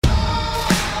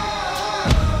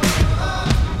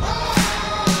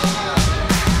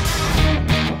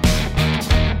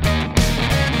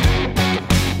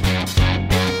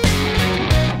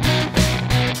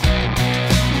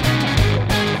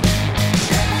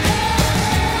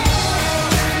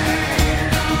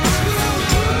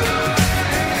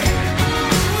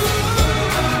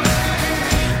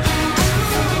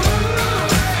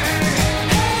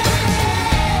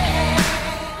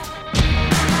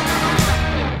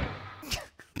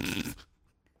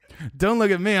Don't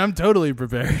look at me. I'm totally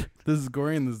prepared. This is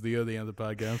Corey, and this is the O the Anthem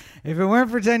podcast. If it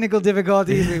weren't for technical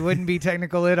difficulties, we wouldn't be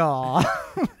technical at all.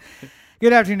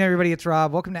 Good afternoon, everybody. It's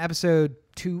Rob. Welcome to episode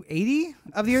 280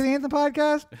 of the O the Anthem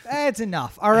podcast. It's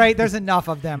enough. All right, there's enough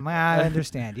of them. I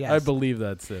understand. Yes. I believe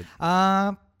that's it.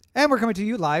 And we're coming to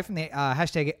you live from the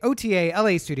hashtag OTA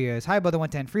LA studios, high above the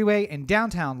 110 freeway in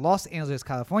downtown Los Angeles,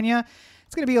 California.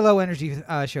 It's going to be a low-energy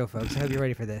show, folks. I hope you're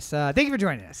ready for this. Thank you for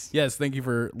joining us. Yes, thank you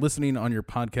for listening on your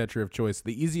podcatcher of choice.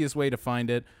 The easiest way to find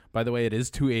it, by the way, it is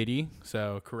 280,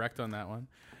 so correct on that one,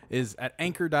 is at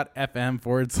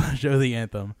anchor.fm/O the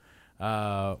Anthem,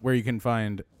 where you can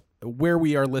find where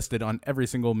we are listed on every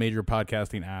single major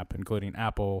podcasting app, including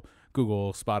Apple,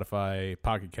 Google, Spotify,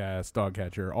 Pocket Cast,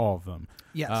 Dogcatcher, all of them.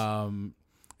 Yes.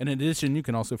 In addition, you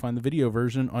can also find the video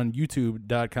version on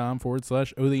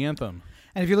youtube.com/O the Anthem.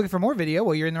 And if you're looking for more video,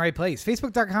 well, you're in the right place.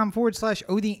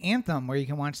 Facebook.com/O the Anthem, where you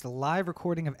can watch the live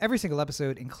recording of every single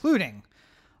episode, including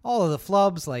all of the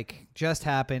flubs like just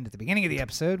happened at the beginning of the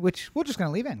episode, which we're just going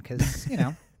to leave in because, you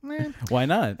know. Why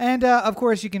not? And, of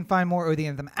course, you can find more O the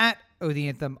Anthem at O the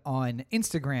Anthem on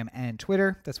Instagram and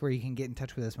Twitter. That's where you can get in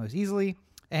touch with us most easily.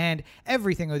 And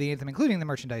everything O the Anthem, including the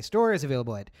merchandise store, is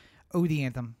available at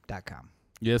otheanthem.com.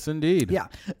 Yes, indeed. Yeah.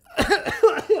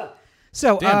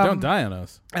 So, Damn, don't die on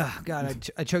us. Oh, God,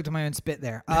 I choked on my own spit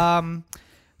there.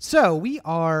 So we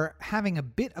are having a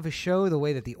bit of a show the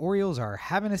way that the Orioles are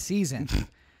having a season.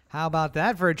 How about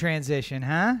that for a transition,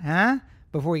 huh?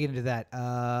 Before we get into that,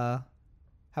 how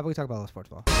about we talk about a little sports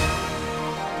ball?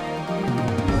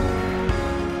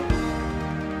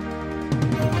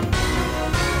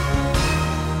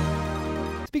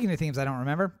 Speaking of themes I don't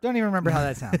remember, don't even remember how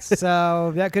that sounds.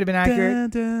 So that could have been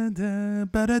accurate.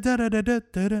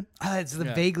 It's the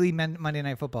vaguely Monday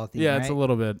Night Football theme, Yeah, right? it's a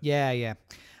little bit. Yeah.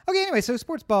 Okay, anyway, so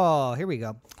sports ball. Here we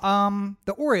go.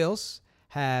 The Orioles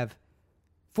have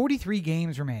 43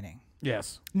 games remaining.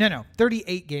 Yes. No,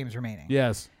 38 games remaining.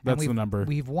 Yes, that's the number.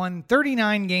 We've won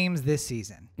 39 games this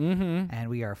season. Mm-hmm. And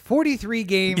we are 43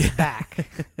 games back.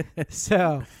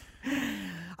 So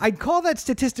I'd call that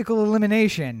statistical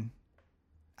elimination.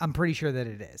 I'm pretty sure that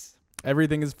it is.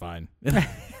 Everything is fine.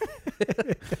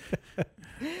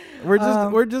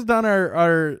 We're just on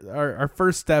our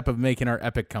first step of making our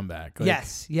epic comeback. Like,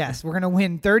 Yes. We're gonna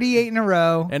win 38 in a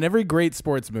row. And every great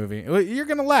sports movie, you're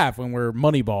gonna laugh when we're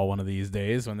Moneyball one of these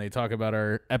days when they talk about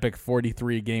our epic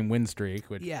 43 game win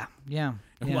streak. Which, Yeah.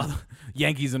 Well,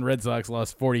 Yankees and Red Sox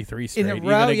lost 43 straight In a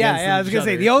row, yeah. I was gonna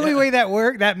say the only way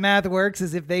that math works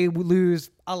is if they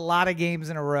lose a lot of games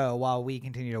in a row while we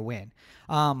continue to win.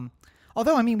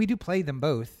 Although I mean we do play them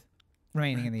both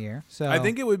remaining in the year, so I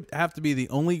think it would have to be the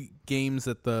only games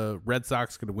that the Red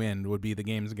Sox could win would be the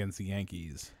games against the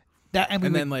Yankees.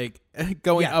 Then like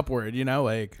going upward,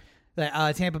 like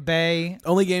Tampa Bay.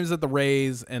 Only games that the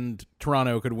Rays and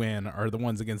Toronto could win are the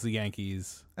ones against the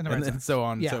Yankees, and so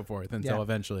on and so forth until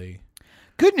eventually.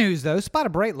 Good news though, spot a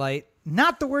bright light.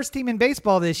 Not the worst team in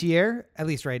baseball this year, at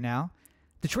least right now.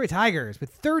 Detroit Tigers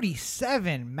with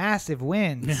 37 massive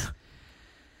wins.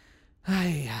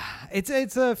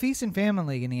 It's a feast and famine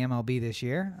league in the MLB this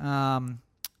year. Some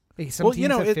teams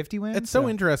have 50 wins. It's so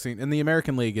interesting. In the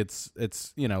American League, it's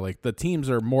like the teams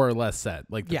are more or less set.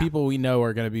 Like the people we know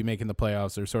are going to be making the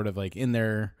playoffs are sort of like in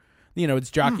their,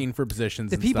 it's jockeying for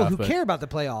positions. The and people stuff, who care about the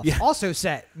playoffs also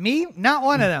set. Me, not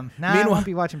one of them. I won't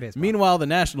be watching baseball. Meanwhile, the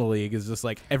National League is just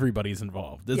like everybody's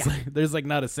involved. It's like there's like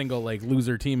not a single like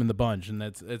loser team in the bunch, and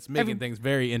it's making things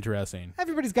very interesting.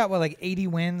 Everybody's got 80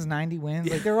 wins, 90 wins.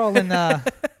 Like they're all in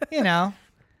the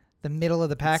the middle of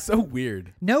the pack. It's so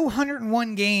weird. No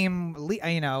 101 game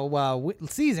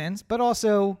seasons, but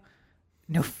also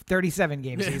no 37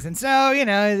 game season.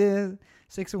 So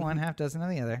 6 of one, half dozen of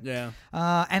the other. Yeah.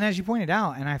 And as you pointed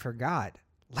out, and I forgot,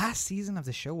 last season of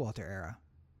the Showalter era,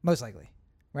 most likely,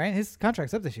 right? His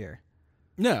contract's up this year.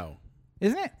 No.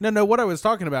 Isn't it? No. What I was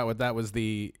talking about with that was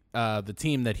the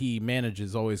team that he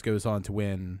manages always goes on to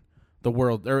win the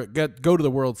world or go to the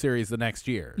World Series the next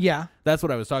year. Yeah. That's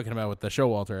what I was talking about with the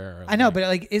Showalter era. I know,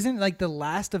 but isn't the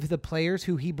last of the players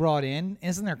who he brought in,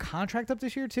 isn't their contract up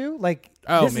this year too? This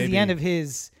is the end of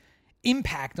his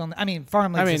impact on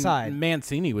farm leagues aside.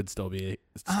 Mancini would still be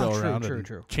around.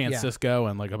 True. Chance Sisco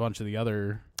and like a bunch of the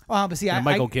other. But see,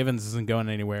 Michael Givens isn't going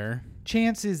anywhere.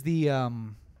 Chance is the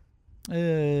new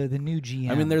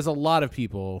GM. There's a lot of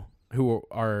people who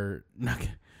are not,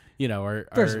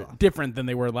 are different than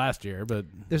they were last year. But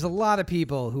there's a lot of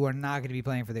people who are not going to be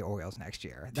playing for the Orioles next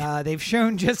year. They've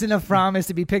shown just enough promise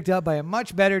to be picked up by a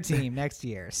much better team next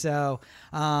year. So,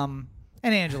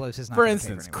 And Angelos is not. For my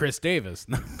instance, favorite Chris Davis.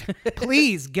 anymore.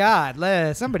 Please, God,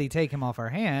 let somebody take him off our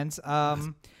hands.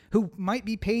 Who might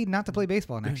be paid not to play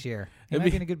baseball next year. He might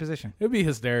be in a good position. It'd be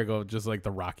hysterical, just like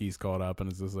the Rockies called up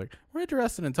and it's just like, we're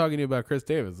interested in talking to you about Chris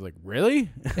Davis. Like, really?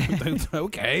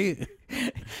 Okay.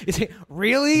 Is he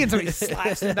really? And somebody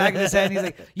slaps the back of his head and he's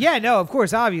like, yeah, no, of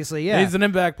course, obviously, yeah. He's an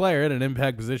impact player at an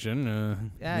impact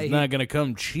position. He's not going to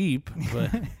come cheap.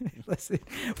 But Listen,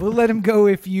 we'll let him go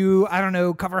if you, I don't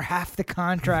know, cover half the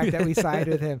contract that we signed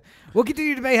with him. We'll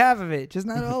continue to pay half of it, just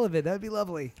not all of it. That would be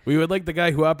lovely. we would like the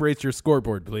guy who operates your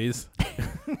scoreboard, please.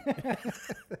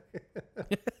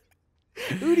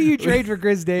 Who do you trade for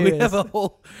Chris Davis?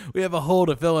 We have a hole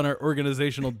to fill in our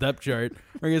organizational depth chart.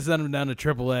 We're gonna send him down to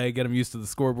AAA, get him used to the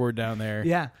scoreboard down there.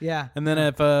 Yeah. And then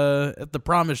if the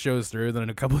promise shows through, then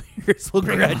in a couple of years we'll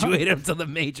graduate him to the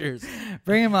majors.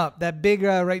 Bring him up. That big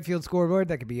right field scoreboard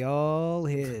that could be all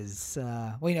his.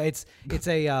 It's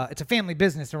a family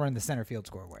business to run the center field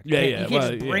scoreboard. Yeah. You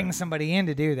can't just bring somebody in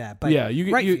to do that. But right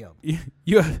field.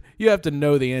 You have to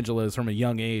know the Angelos from a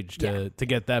young age to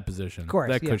get that position. Of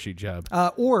course, that cushy job.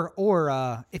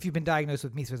 Or if you've been diagnosed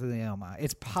with mesothelioma,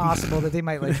 it's possible that they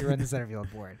might let you run the center field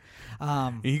board.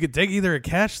 You could take either a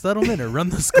cash settlement or run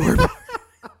the scoreboard.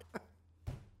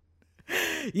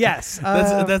 Yes.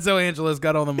 That's how Angelos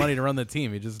got all the money to run the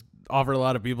team. He just offered a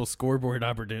lot of people scoreboard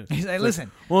opportunities. He's like,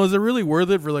 listen. Well, is it really worth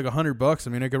it for like $100? I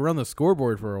mean, I could run the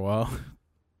scoreboard for a while.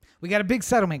 We got a big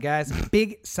settlement, guys.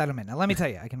 Big settlement. Now, let me tell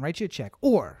you, I can write you a check.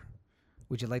 Or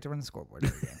would you like to run the scoreboard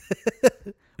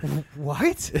again?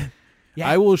 What? Yeah,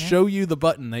 I will show you the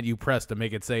button that you press to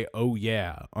make it say "Oh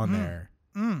yeah" on there.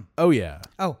 Oh yeah.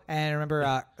 Oh, and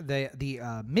remember the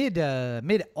mid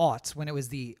aughts when it was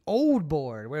the old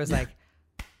board where it was like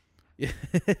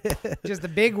just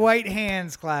the big white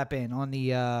hands clapping on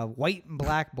the white and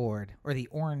black board or the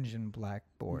orange and black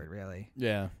board, really.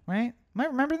 Yeah. Right? Am I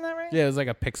remembering that right? Yeah, it was like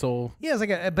a pixel. Yeah, it was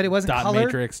like but it wasn't dot color.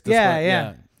 matrix display.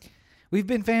 Yeah. We've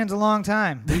been fans a long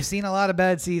time. We've seen a lot of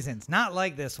bad seasons. Not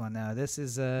like this one, though. This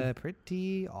is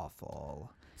pretty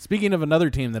awful. Speaking of another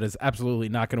team that is absolutely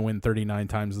not going to win 39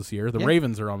 times this year, the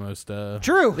Ravens are almost...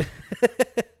 True.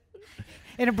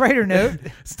 In a brighter note.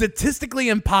 Statistically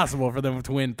impossible for them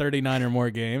to win 39 or more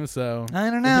games, so... I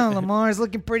don't know. Lamar's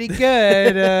looking pretty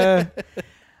good.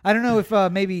 I don't know if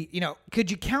maybe,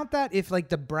 could you count that if, like,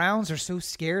 the Browns are so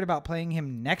scared about playing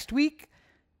him next week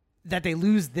that they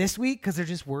lose this week because they're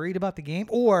just worried about the game,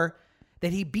 or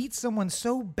that he beats someone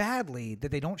so badly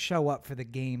that they don't show up for the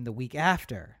game the week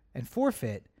after and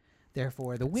forfeit.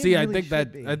 Therefore, the win. See, really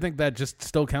I think that just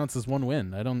still counts as one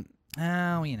win. I don't.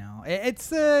 Oh,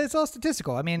 it's all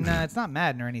statistical. I mean, it's not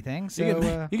Madden or anything.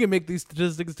 So you can make these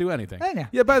statistics do anything. I know.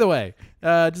 Yeah. By the way,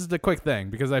 just a quick thing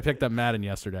because I picked up Madden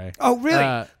yesterday. Oh,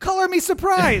 really? Color me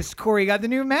surprised. Corey got the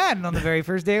new Madden on the very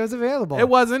first day it was available. It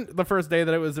wasn't the first day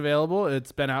that it was available.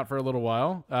 It's been out for a little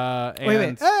while.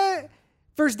 Wait.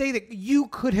 First day that you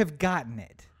could have gotten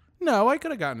it. No, I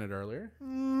could have gotten it earlier.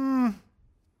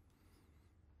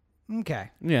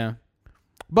 Okay. Yeah.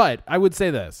 But I would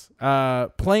say this.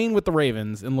 Playing with the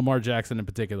Ravens, and Lamar Jackson in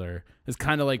particular, is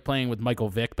kind of like playing with Michael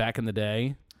Vick back in the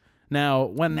day. Now,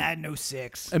 when Madden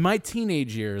 06. In my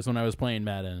teenage years when I was playing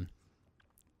Madden,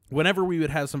 whenever we would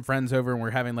have some friends over and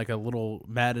we're having like a little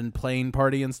Madden playing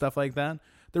party and stuff like that,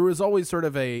 there was always sort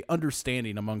of a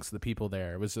understanding amongst the people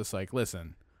there. It was just like,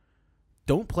 listen,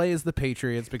 don't play as the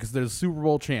Patriots because they're the Super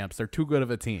Bowl champs. They're too good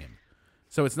of a team.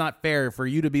 So it's not fair for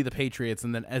you to be the Patriots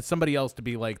and then as somebody else to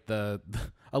be like a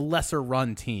lesser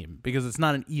run team because it's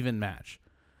not an even match.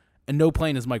 And no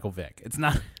playing is Michael Vick. It's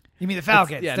not. You mean the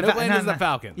Falcons? Yeah, no playing is the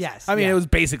Falcons. Yes. I mean, it was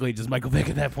basically just Michael Vick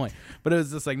at that point. But it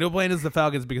was just like, no playing is the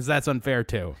Falcons because that's unfair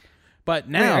too. But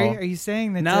now, wait, are you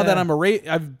saying that now that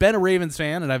I've been a Ravens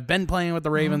fan and I've been playing with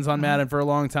the Ravens on Madden for a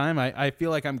long time, I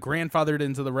feel like I'm grandfathered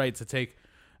into the right to take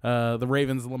the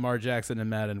Ravens, Lamar Jackson, and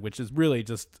Madden, which is really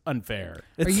just unfair.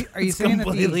 Are you saying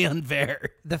completely unfair?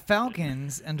 The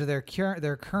Falcons, under their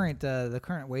current the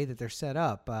current way that they're set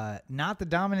up, not the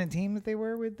dominant team that they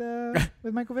were with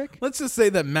Michael Vick? Let's just say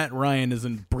that Matt Ryan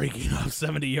isn't breaking off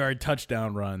 70-yard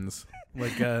touchdown runs.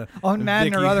 Like on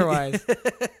Madden or otherwise.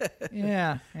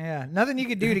 Yeah. Nothing you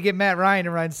could do to get Matt Ryan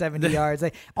to run 70 yards.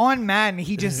 Like on Madden,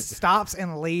 he just stops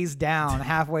and lays down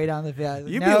halfway down the field.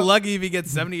 You'd be lucky if he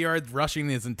gets 70 yards rushing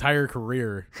his entire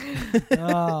career.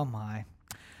 Oh my!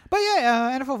 But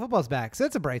yeah, NFL football's back, so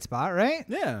that's a bright spot, right?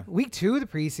 Yeah. Week 2 of the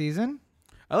preseason.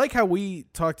 I like how we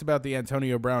talked about the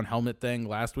Antonio Brown helmet thing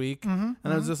last week, and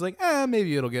I was just like,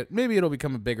 maybe it'll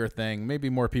become a bigger thing. Maybe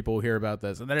more people will hear about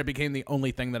this, and then it became the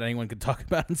only thing that anyone could talk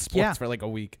about in sports for like a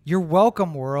week. You're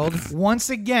welcome, world. Once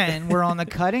again, we're on the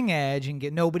cutting edge, and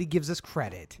nobody gives us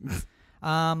credit.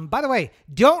 By the way,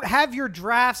 don't have your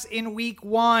drafts in week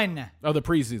 1 Oh, the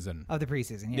preseason. of the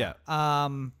preseason. Yeah.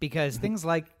 Because things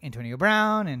like Antonio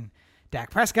Brown and Dak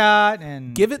Prescott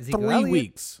and Give it Ezekiel 3 Elliott.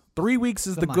 weeks. 3 weeks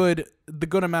is the month.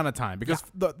 good amount of time because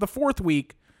the fourth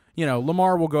week,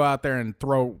 Lamar will go out there and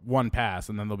throw one pass,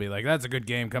 and then they'll be like, "That's a good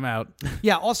game. Come out."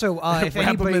 Yeah. Also, if Wrap them in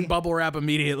anybody bubble wrap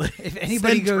immediately. If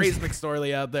anybody Send goes- Trace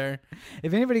McSorley out there.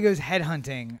 if anybody goes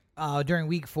headhunting during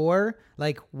week 4,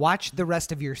 like watch the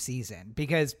rest of your season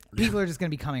because people are just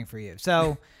going to be coming for you.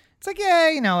 So it's like,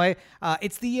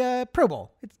 it's the Pro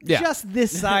Bowl. It's just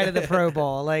this side of the Pro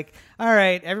Bowl. Like, all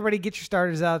right, everybody get your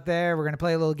starters out there. We're going to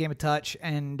play a little game of touch,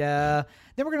 and then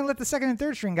we're going to let the second and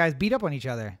third string guys beat up on each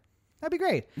other. That'd be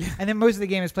great. And then most of the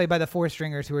game is played by the fourth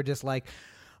stringers who are just like,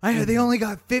 they only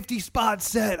got 50 spots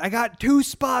set. I got 2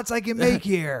 spots I can make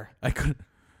here.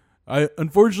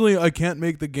 Unfortunately, I can't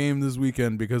make the game this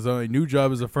weekend because my new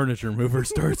job as a furniture mover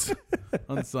starts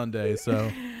on Sunday.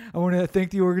 So I want to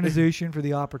thank the organization for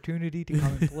the opportunity to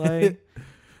come and play.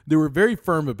 they were very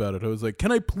firm about it. I was like,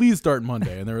 "Can I please start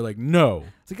Monday?" And they were like, "No,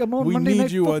 It's like I'm on we Monday need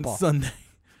Night you Football. on Sunday."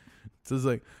 So it's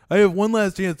like, I have one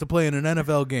last chance to play in an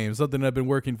NFL game, something I've been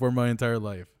working for my entire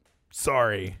life.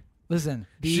 Sorry. Listen,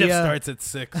 Shift starts at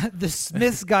 6. The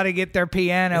Smiths got to get their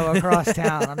piano across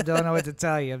town. I don't know what to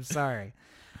tell you. I'm sorry.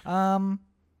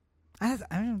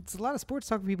 It's a lot of sports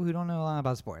talk for people who don't know a lot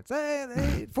about sports.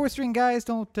 Fourth string guys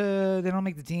they don't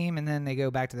make the team, and then they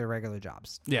go back to their regular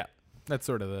jobs. Yeah, that's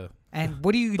sort of the And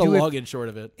what do you the do long and short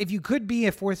of it. if you could be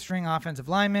a fourth string offensive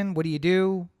lineman? What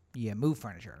do? You move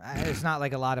furniture. It's not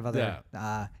like a lot of other.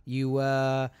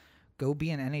 You go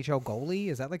be an NHL goalie.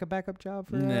 Is that like a backup job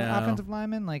for an offensive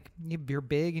lineman? Like you're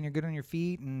big and you're good on your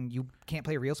feet, and you can't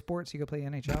play real sports. You go play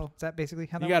NHL. Is that basically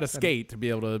how that You got to works? skate to be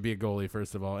able to be a goalie,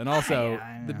 first of all. And also,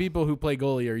 I the know. people who play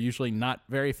goalie are usually not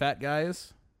very fat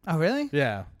guys. Oh, really?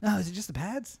 Yeah. Oh, is it just the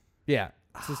pads? Yeah.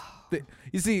 It's just,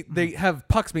 you see, they have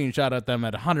pucks being shot at them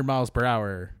at 100 miles per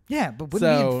hour. Yeah, but wouldn't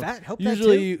So being fat help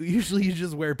usually, that too? usually you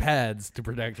just wear pads to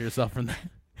protect yourself from that.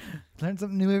 Learn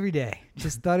something new every day.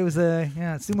 Just thought it was a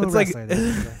sumo It's like- wrestler.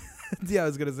 There. Yeah, I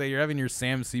was gonna say you're having your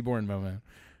Sam Seaborn moment,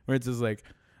 where it's just like,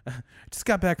 I just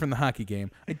got back from the hockey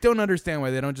game. I don't understand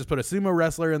why they don't just put a sumo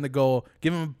wrestler in the goal,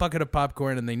 give him a bucket of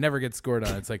popcorn, and they never get scored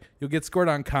on. It's like you'll get scored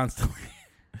on constantly.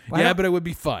 Why Yeah, not? but it would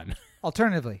be fun.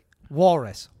 Alternatively,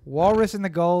 walrus in the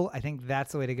goal. I think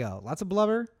that's the way to go. Lots of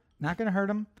blubber, not going to hurt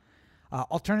him.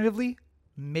 Alternatively,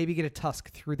 maybe get a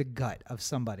tusk through the gut of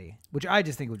somebody, which I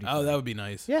just think would be Oh, fun. that would be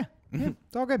nice. Yeah,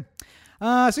 it's all good.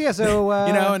 So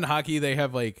In hockey they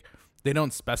have they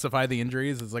don't specify the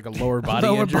injuries. It's like a lower body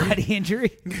lower injury. body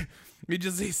injury. You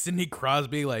just see Sidney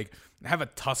Crosby have a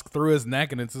tusk through his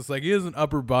neck, and it's just like he has an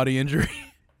upper body injury.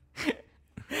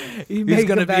 He's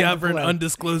gonna be out for an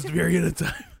undisclosed period of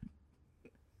time.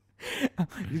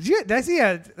 Did I see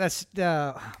that's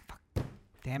fuck.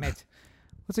 Damn it.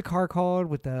 What's a car called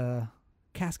with the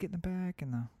casket in the back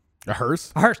and the A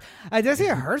hearse? hearse? Did I see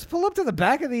a hearse pull up to the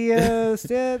back of the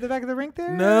the back of the rink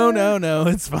there? No,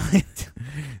 it's fine.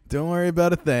 Don't worry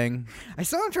about a thing. I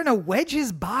saw him trying to wedge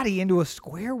his body into a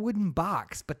square wooden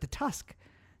box, but the tusk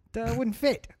wouldn't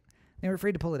fit. They were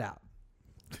afraid to pull it out.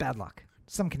 Bad luck.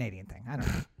 Some Canadian thing. I don't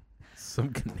know. Some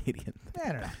Canadian.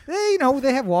 I don't know.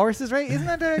 They have walruses, right? Isn't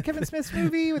that Kevin Smith's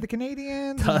movie with the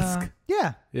Canadians? Tusk.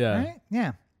 Yeah. Yeah. Right?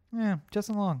 Yeah.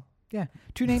 Justin Long. Yeah.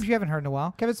 2 names you haven't heard in a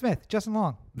while. Kevin Smith, Justin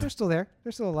Long. They're still there.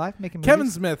 They're still alive making movies. Kevin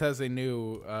Smith has a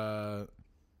new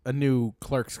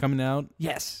Clerks coming out.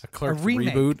 Yes. A Clerks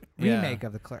remake. reboot. Yeah. Remake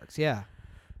of the Clerks. Yeah.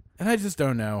 And I just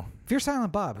don't know. If you're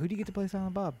Silent Bob, who do you get to play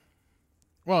Silent Bob?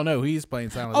 Well, no, he's playing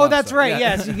Silent Oh, Bob. that's so- right. yeah.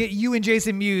 Yes, you get you and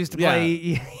Jason Mewes to Yeah.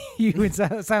 play you and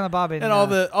Silent Bob and all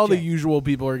the Jay. usual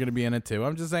people are going to be in it too.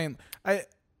 I'm just saying, I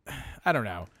don't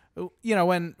know.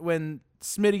 When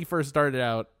Smitty first started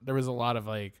out, there was a lot of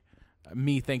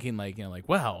me thinking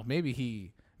well,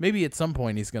 maybe at some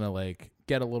point he's going to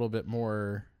get a little bit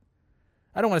more.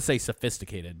 I don't want to say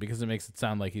sophisticated because it makes it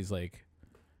sound like he's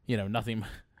nothing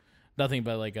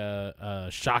but a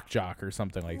shock jock or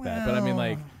something like that. But I mean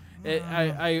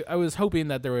I was hoping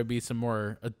that there would be some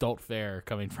more adult fare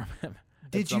coming from him.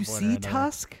 Did you see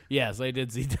Tusk? Yes, I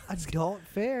did see Tusk. Adult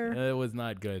Fair. It was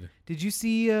not good. Did you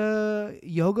see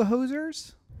Yoga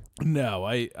Hosers? No,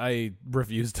 I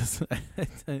refused to. Speaking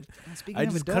I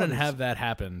of just adults, couldn't have that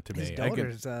happen to his me.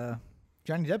 daughter's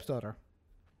Johnny Depp's daughter.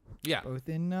 Yeah. Both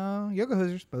in Yoga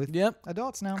Hosers. Both Yep.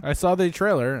 adults now. I saw the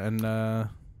trailer and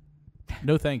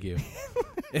no, thank you.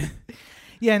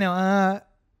 Yeah, no.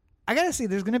 I gotta say,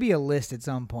 there's gonna be a list at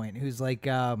some point who's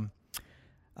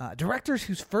directors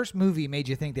whose first movie made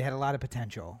you think they had a lot of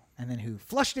potential, and then who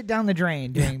flushed it down the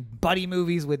drain doing buddy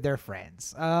movies with their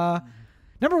friends.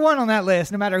 Number one on that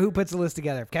list, no matter who puts the list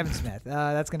together, Kevin Smith.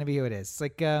 That's going to be who it is. It's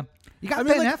like you got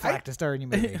Ben Affleck to star in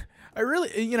your movie. I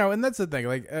really, and that's the thing.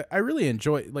 Like, I really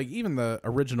enjoy, like, even the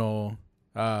original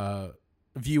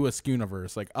View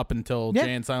Askewniverse, like, up until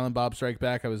Jay and Silent Bob Strike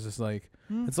Back. I was just like,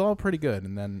 it's all pretty good.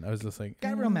 And then I was just like,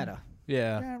 got real meta.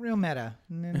 Yeah. Got real meta.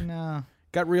 And then,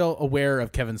 got real aware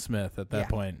of Kevin Smith at that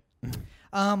point.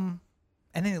 And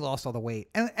then he lost all the weight.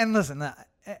 And listen,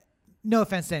 no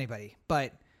offense to anybody,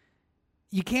 but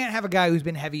you can't have a guy who's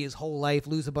been heavy his whole life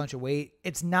lose a bunch of weight.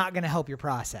 It's not going to help your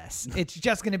process. It's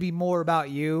just going to be more about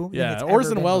you. Yeah,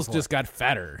 Orson Welles just got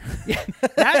fatter. Yeah,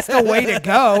 that's the way to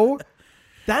go.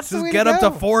 That's just the way get to up go.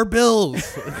 to 4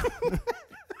 bills.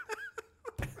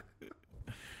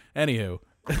 Anywho,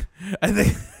 I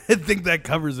think that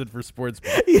covers it for sports.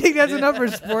 You think that's enough for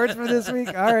sports for this week?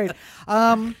 All right.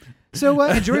 So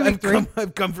enjoy week 3.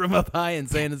 I've come from up high and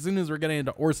saying as soon as we're getting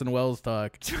into Orson Welles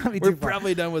talk, we're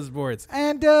probably done with sports.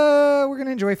 And we're going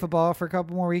to enjoy football for a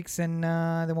couple more weeks, and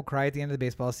then we'll cry at the end of the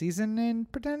baseball season and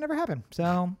pretend it never happened.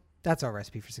 So that's our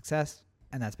recipe for success,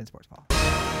 and that's been Sports Ball.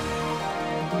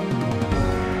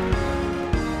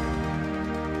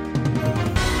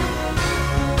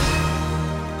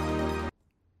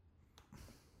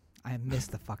 I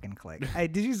missed the fucking click.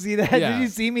 Did you see that? Yeah. Did you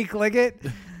see me click it?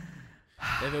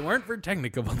 If it weren't for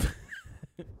technical,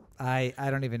 I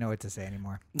don't even know what to say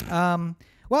anymore.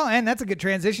 Well, and that's a good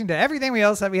transition to everything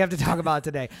else that we have to talk about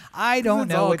today. I don't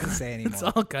know what to say anymore. It's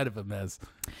all kind of a mess.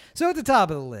 So at the top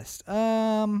of the list, Corey,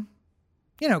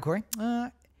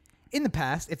 in the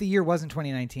past, if the year wasn't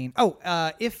 2019, I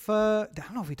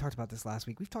don't know if we talked about this last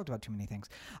week. We've talked about too many things.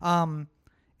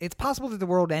 It's possible that the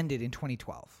world ended in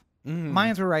 2012.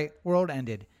 Mayans were right. World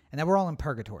ended. And that we're all in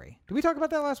purgatory. Did we talk about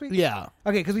that last week? Yeah.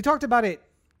 Okay, because we talked about it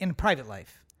in private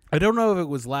life. I don't know if it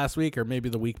was last week or maybe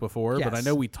the week before, Yes. but I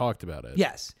know we talked about it.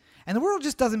 Yes. And the world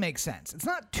just doesn't make sense. It's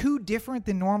not too different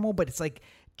than normal, but it's like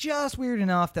just weird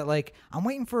enough that like I'm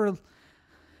waiting for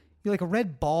like a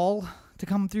red ball to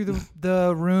come through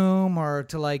the room or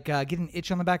to like get an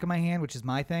itch on the back of my hand, which is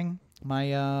my thing.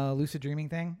 My lucid dreaming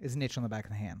thing is an itch on the back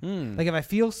of the hand. Like if I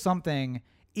feel something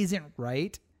isn't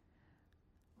right,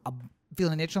 I'll feel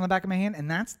an itch on the back of my hand,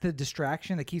 and that's the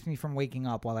distraction that keeps me from waking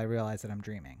up while I realize that I'm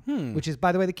dreaming, which is,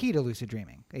 by the way, the key to lucid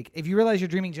dreaming. Like, if you realize you're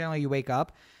dreaming, generally you wake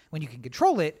up. When you can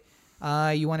control it,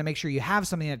 you want to make sure you have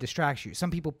something that distracts you. Some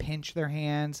people pinch their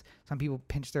hands. Some people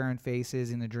pinch their own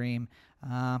faces in the dream.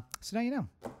 So now you know.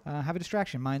 Have a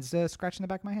distraction. Mine's scratching the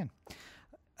back of my hand.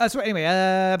 So anyway,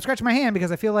 I'm scratching my hand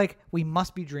because I feel like we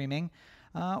must be dreaming,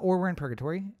 or we're in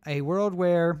purgatory, a world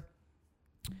where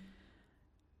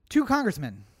 2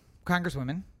 congresswomen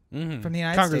from the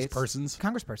United States.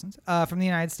 Congresspersons from the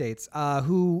United States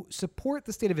who support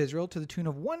the state of Israel to the tune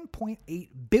of $1.8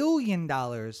 billion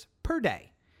per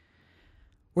day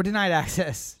were denied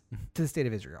access to the state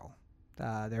of Israel.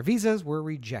 Their visas were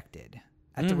rejected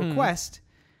at the request.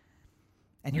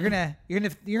 And you're gonna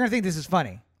think this is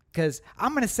funny because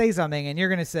I'm gonna say something and you're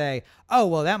gonna say, "Oh,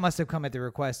 well, that must have come at the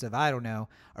request of, I don't know,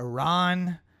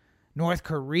 Iran, North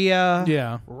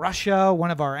Korea, Russia,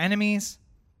 one of our enemies."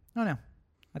 No.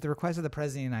 At the request of the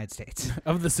President of the United States.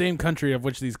 Of the same country of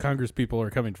which these Congress people are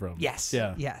coming from. Yes.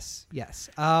 Yeah. Yes.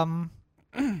 I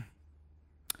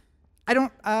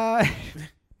don't...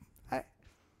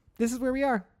 this is where we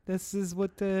are. This is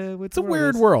what the It's a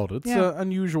weird world. It's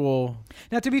unusual.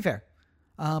 Now, to be fair,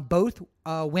 both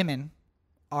women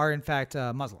are, in fact,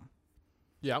 Muslim.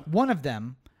 Yeah. One of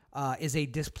them is a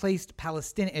displaced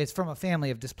Palestinian. Is from a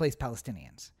family of displaced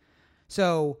Palestinians.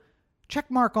 So, check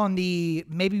mark on the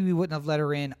maybe we wouldn't have let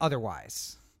her in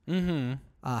otherwise.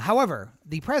 However,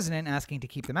 the president asking to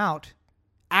keep them out,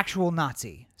 actual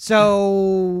Nazi.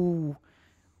 So,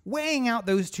 weighing out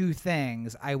those two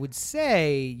things, I would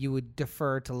say you would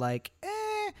defer to like,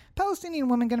 Palestinian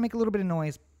women going to make a little bit of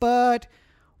noise, but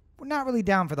we're not really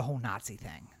down for the whole Nazi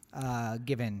thing,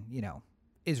 given,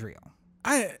 Israel.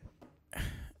 I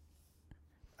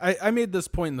made this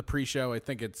point in the pre-show. I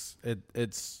think it's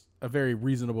a very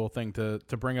reasonable thing to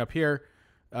bring up here.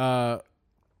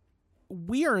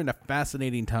 We are in a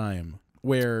fascinating time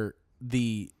where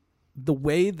the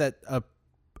way that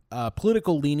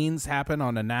political leanings happen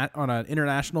on an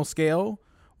international scale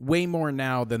way more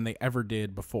now than they ever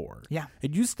did before. Yeah.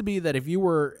 It used to be that if you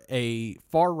were a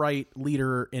far-right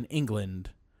leader in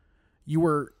England, you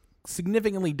were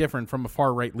significantly different from a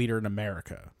far-right leader in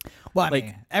America. Well, I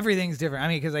mean, everything's different. I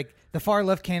mean, because like the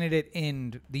far-left candidate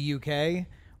in the UK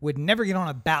would never get on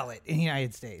a ballot in the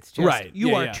United States. Just, Right.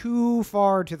 You Yeah, are yeah. too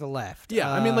far to the left.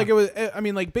 Yeah, I mean, like it was. I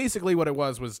mean, like basically, what it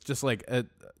was just like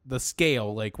the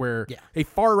scale, like where Yeah. a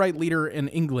far right leader in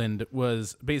England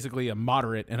was basically a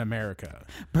moderate in America.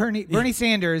 Bernie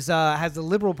Sanders has the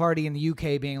Liberal Party in the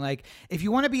UK being like, if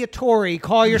you want to be a Tory,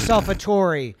 call yourself a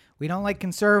Tory. We don't like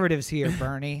conservatives here,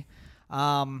 Bernie.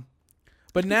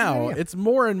 But now it's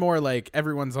more and more like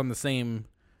everyone's on the same.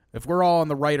 If we're all on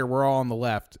the right or we're all on the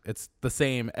left, it's the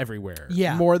same everywhere.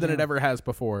 Yeah, more than yeah. it ever has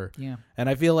before. Yeah. And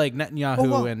I feel like Netanyahu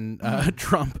well, and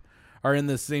Trump are in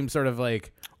the same sort of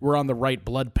like we're on the right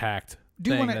blood pact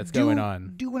thing that's going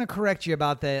on. Do want to correct you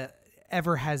about the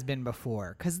ever has been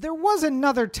before, because there was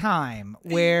another time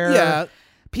where Yeah.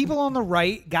 people on the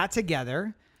right got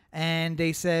together and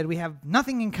they said we have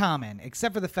nothing in common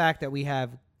except for the fact that we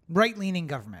have right-leaning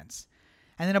governments.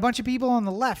 And then a bunch of people on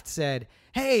the left said,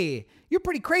 hey, you're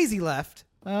pretty crazy left,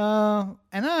 and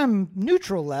I'm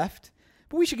neutral left,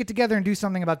 but we should get together and do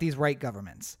something about these right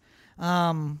governments.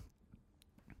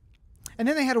 And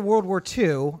then they had a World War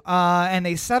II, and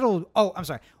they settled. Oh, I'm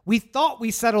sorry. We thought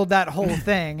we settled that whole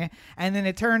thing, and then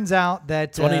it turns out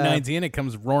that 2019, it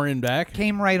comes roaring back.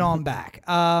 came right on back.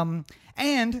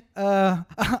 And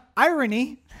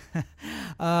irony,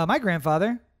 my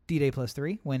grandfather, D-Day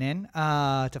 +3, went in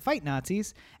to fight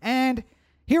Nazis, and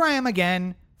here I am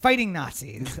again fighting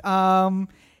Nazis.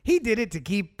 He did it to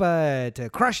keep to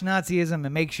crush Nazism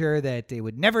and make sure that it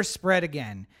would never spread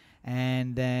again.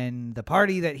 And then the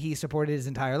party that he supported his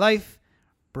entire life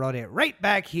brought it right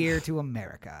back here to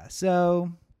America.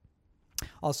 So,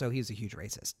 also, he's a huge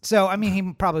racist. So, I mean,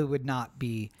 he probably would not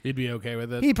be... He'd be okay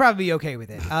with it. He'd probably be okay with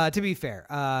it. To be fair,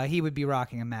 he would be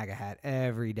rocking a MAGA hat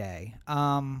every day.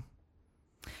 Yeah,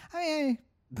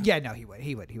 no, he would.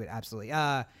 He would absolutely.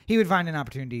 He would find an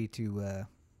opportunity to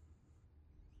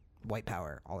white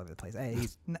power all over the place.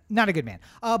 He's not a good man.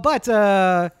 But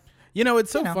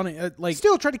it's so funny. Like,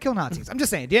 still try to kill Nazis. I'm just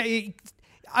saying. Yeah,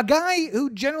 a guy who,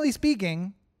 generally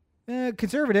speaking,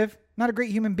 conservative, not a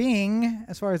great human being.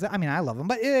 As far as I mean, I love him,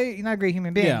 but not a great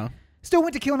human being. Yeah. Still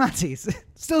went to kill Nazis.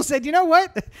 Still said, you know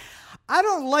what? I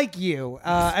don't like you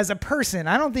as a person.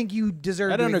 I don't think you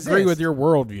deserve. I don't to agree exist. with your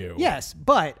worldview. Yes,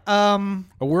 but A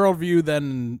worldview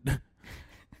then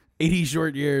 80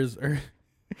 short years.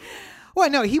 well,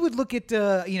 no, he would look at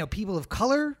people of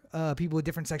color, people with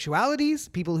different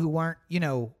sexualities, people who weren't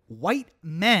white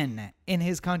men in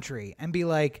his country, and be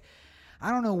like, I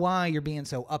don't know why you're being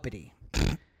so uppity.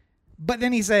 But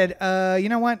then he said, you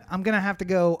know what? I'm going to have to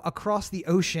go across the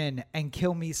ocean and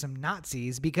kill me some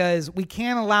Nazis because we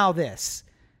can't allow this.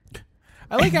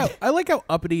 I like how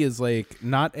uppity is like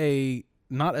not a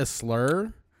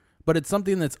slur, but it's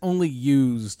something that's only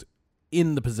used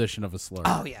in the position of a slur.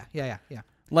 Oh, yeah.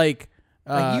 Like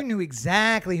you knew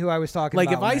exactly who I was talking like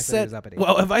about. if I said, he was uppity.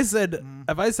 well, if I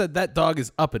said that dog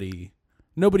is uppity,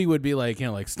 nobody would be like,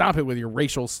 like stop it with your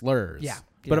racial slurs. Yeah.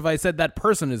 But if I said that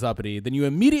person is uppity, then you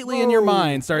immediately in your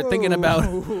mind start thinking about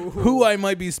who I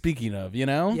might be speaking of,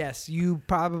 Yes, you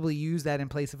probably use that in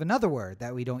place of another word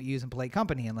that we don't use in polite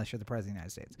company unless you're the President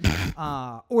of the United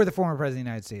States. Or the former President of the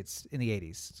United States in the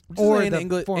 80s. Or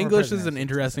the English is an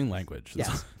interesting language.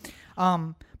 Yes.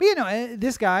 But,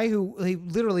 this guy who he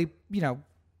literally,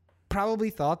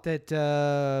 probably thought that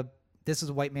this is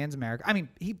a white man's America. I mean,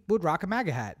 he would rock a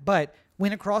MAGA hat, but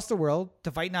went across the world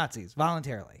to fight Nazis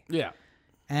voluntarily. Yeah.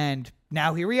 And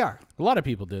now here we are. A lot of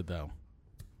people did, though.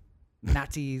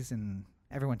 Nazis and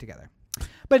everyone together.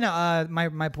 But no,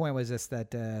 my point was this,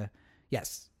 that,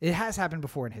 yes, it has happened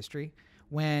before in history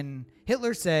when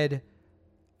Hitler said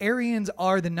Aryans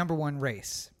are the number one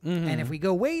race. Mm-hmm. And if we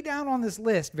go way down on this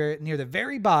list, near the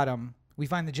very bottom, we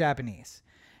find the Japanese.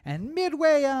 And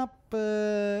midway up,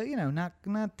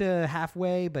 not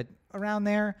halfway, but around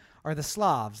there are the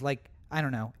Slavs, like, I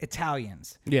don't know,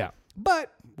 Italians. Yeah.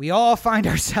 But we all find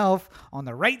ourselves on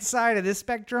the right side of this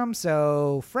spectrum,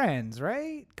 so friends,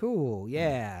 right? Cool,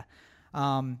 yeah.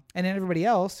 And then everybody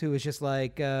else who is just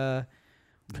like,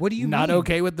 what do you not mean?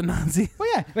 okay with the Nazis? Well,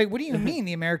 yeah. Like, what do you mean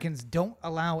the Americans don't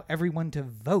allow everyone to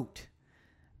vote?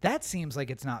 That seems like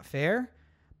it's not fair.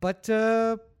 But,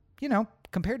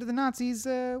 compared to the Nazis,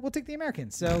 we'll take the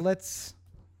Americans. So let's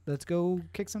go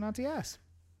kick some Nazi ass.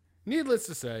 Needless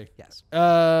to say. Yes.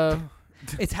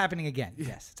 It's happening again.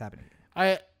 Yes, it's happening.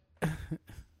 I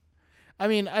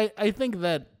think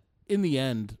that in the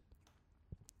end,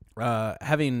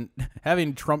 having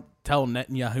Trump tell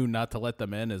Netanyahu not to let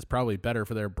them in is probably better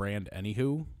for their brand.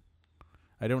 Anywho,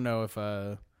 I don't know if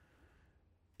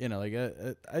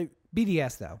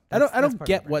BDS though. I don't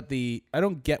get what the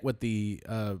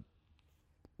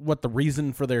what the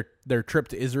reason for their trip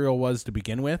to Israel was to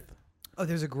begin with. Oh,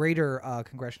 there's a greater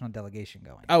congressional delegation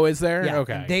going. Oh, is there? Yeah,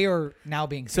 Okay. and they are now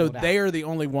being so singled they out. are the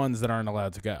only ones that aren't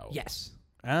allowed to go. Yes.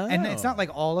 Oh. And it's not like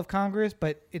all of Congress,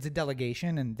 but it's a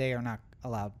delegation, and they are not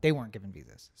allowed. They weren't given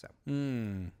visas, so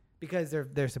because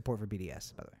their support for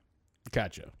BDS, by the way.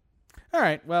 Gotcha. All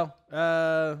right. Well,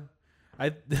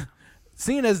 I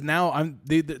seeing as now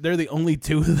they're the only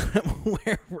two that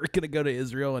where we're gonna go to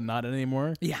Israel and not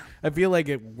anymore. Yeah. I feel like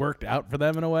it worked out for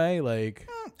them in a way. Like,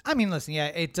 I mean, listen, yeah,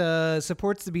 it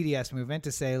supports the BDS movement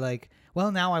to say like,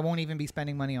 well, now I won't even be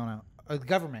spending money on or the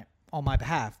government on my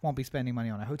behalf won't be spending money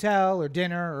on a hotel or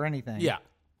dinner or anything. yeah,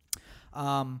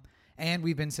 and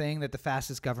we've been saying that the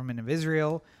fastest government of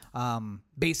Israel,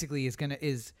 basically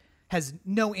has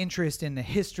no interest in the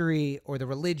history or the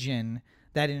religion,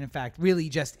 that in fact really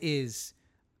just is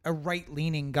a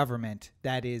right-leaning government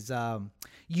that is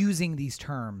using these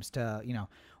terms to,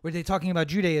 where they're talking about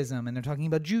Judaism and they're talking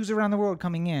about Jews around the world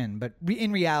coming in, but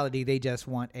in reality they just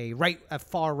want a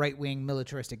far right-wing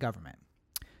militaristic government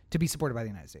to be supported by the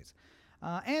United States.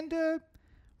 And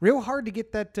real hard to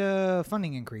get that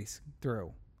funding increase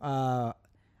through. I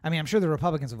mean, I'm sure the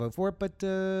Republicans will vote for it, but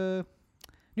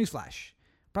newsflash,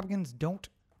 Republicans don't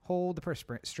hold the purse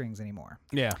strings anymore.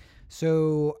 yeah.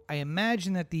 So I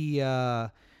imagine that the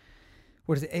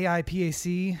what is it,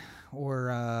 AIPAC or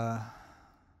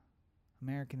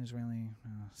American Israeli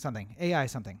something, AI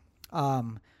something,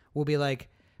 will be like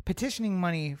petitioning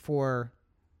money for,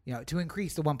 to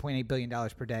increase the $1.8 billion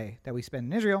per day that we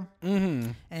spend in Israel.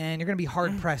 Mm-hmm. And you're going to be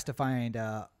hard pressed to find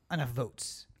enough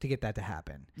votes to get that to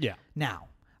happen. Yeah. Now,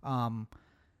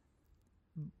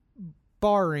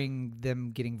 barring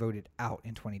them getting voted out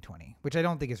in 2020, which I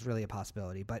don't think is really a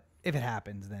possibility, but if it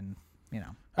happens, then,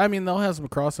 I mean, they'll have some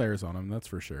crosshairs on them. That's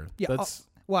for sure. Yeah. That's.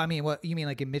 Well, I mean, what you mean,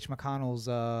 like in Mitch McConnell's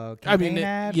campaign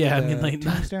ad? Yeah. I with mean, the like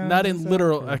tombstones not and in stuff,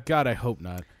 literal. or- God, I hope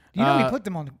not. he put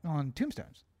them on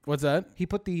tombstones. What's that? He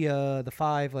put the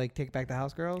 5 like Take Back the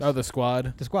House girls. Oh, the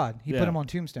squad. The squad. He Yeah. put them on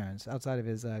tombstones outside of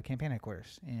his campaign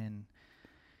headquarters in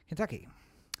Kentucky.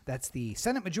 That's the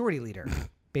Senate Majority Leader,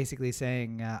 basically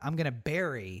saying, "I'm going to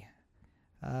bury."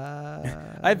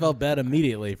 I felt bad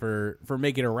immediately for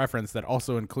making a reference that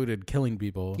also included killing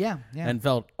people. Yeah, yeah. And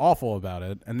felt awful about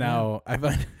it. And now I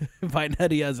find that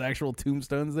he has actual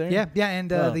tombstones there. Yeah, and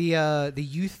the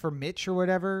Youth for Mitch or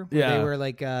whatever, where Yeah. they were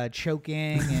like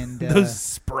choking and Those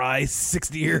spry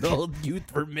 60-year-old youth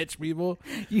for Mitch people.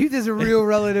 youth is a real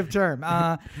relative term.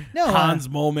 No, Hans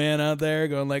Moleman out there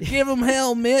going like, give him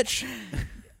hell, Mitch.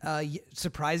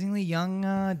 surprisingly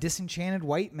young, disenchanted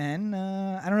white men.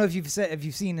 I don't know if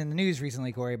you've seen in the news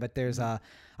recently, Corey, but there's a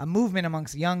movement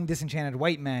amongst young, disenchanted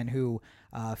white men who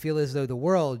feel as though the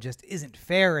world just isn't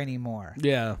fair anymore.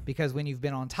 Yeah. Because when you've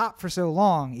been on top for so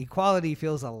long, equality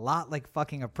feels a lot like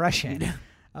fucking oppression.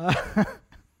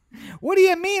 What do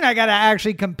you mean I gotta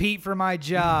actually compete for my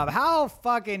job? How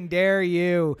fucking dare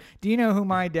you? Do you know who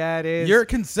my dad is? You're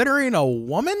considering a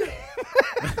woman?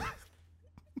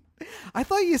 I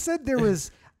thought you said there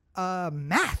was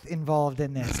math involved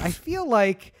in this. I feel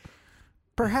like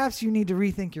perhaps you need to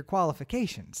rethink your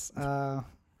qualifications.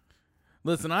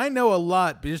 Listen, I know a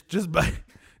lot just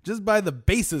by the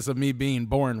basis of me being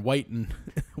born white and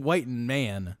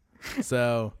man.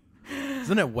 So,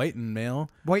 isn't it white and male?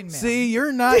 White and male. See,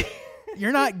 you're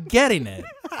not getting it.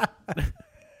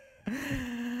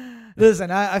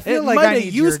 Listen, I feel It like might I have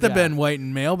need used to your been job. white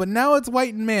and male, but now it's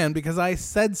white and man because I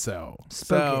said so.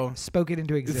 Spoke it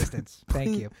into existence.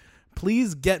 Thank you.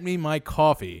 Please get me my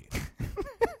coffee.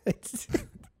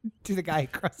 To the guy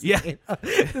across the Yeah. table.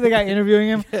 To the guy interviewing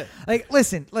him. Like,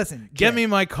 listen. Get Jay, me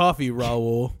my coffee,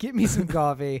 Raul. Get me some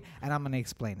coffee, and I'm going to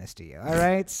explain this to you. All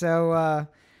right? So,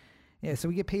 so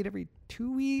we get paid every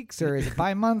 2 weeks, or is it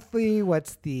bi-monthly?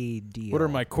 What's the deal? What do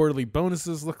my quarterly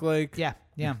bonuses look like? Yeah.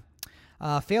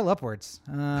 Fail upwards.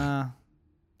 I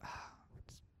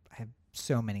have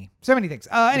so many things.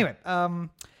 Anyway,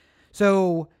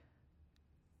 so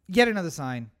yet another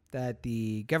sign that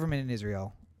the government in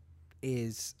Israel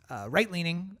is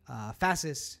right-leaning,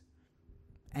 fascist,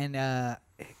 and God,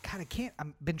 I can't.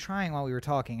 I've been trying while we were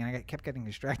talking, and I kept getting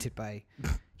distracted by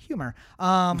humor.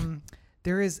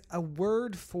 There is a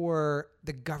word for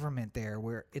the government there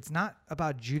where it's not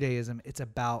about Judaism, it's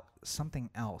about something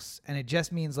else. And it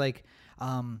just means like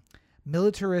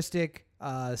militaristic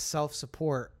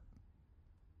self-support,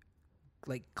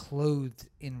 like clothed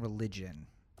in religion.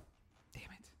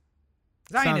 Damn it.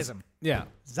 Zionism. Yeah.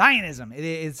 Zionism.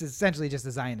 It's essentially just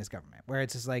a Zionist government where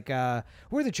it's just like,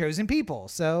 we're the chosen people,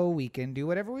 so we can do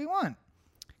whatever we want.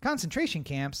 Concentration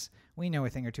camps, we know a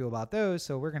thing or two about those,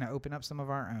 so we're going to open up some of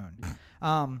our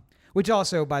own. Which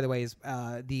also, by the way, is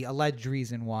the alleged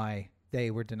reason why they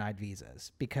were denied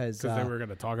visas because they were going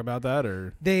to talk about that,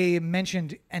 or they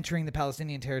mentioned entering the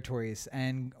Palestinian territories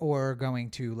or going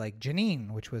to like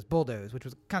Jenin, which was bulldozed, which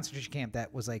was a concentration camp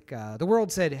that was like the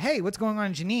world said, hey, what's going on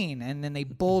in Jenin? And then they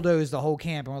bulldozed the whole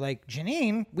camp and were like,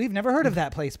 Jenin? We've never heard of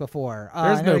that place before.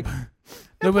 There's no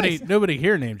nobody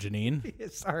here named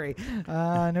Janine. Sorry.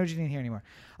 No Jenin here anymore.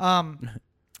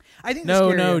 I think no,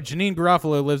 Janine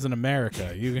Garofalo lives in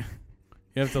America. You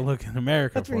have to look in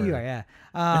America. That's where you are, yeah.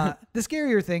 The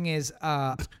scarier thing is,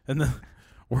 and the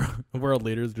world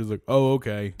leaders just like, oh,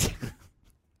 okay.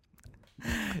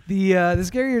 The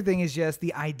scarier thing is just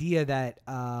the idea that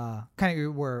kind of we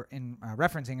were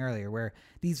referencing earlier, where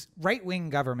these right wing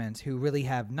governments who really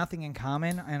have nothing in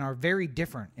common and are very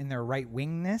different in their right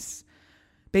wingness,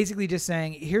 basically just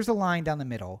saying, here's a line down the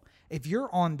middle. If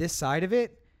you're on this side of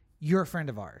it, you're a friend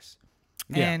of ours.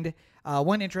 Yeah. And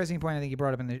one interesting point I think you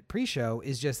brought up in the pre-show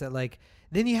is just that, like,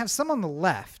 then you have some on the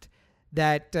left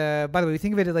that, by the way, we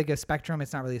think of it like a spectrum.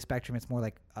 It's not really a spectrum. It's more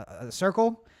like a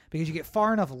circle, because you get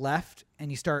far enough left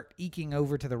and you start eking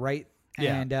over to the right.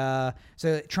 Yeah. And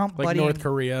so Trump like buddying, North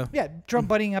Korea. Yeah, Trump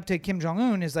buddying up to Kim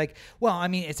Jong-un is like, well, I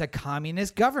mean, it's a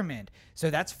communist government, so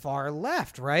that's far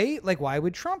left, right? Like, why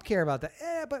would Trump care about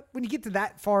that? But when you get to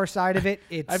that far side of it,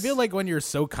 it's... I feel like when you're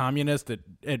so communist, it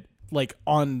like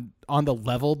on the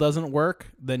level doesn't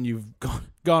work, then you've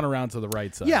gone around to the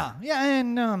right side. Yeah,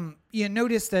 and you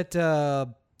notice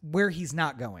that where he's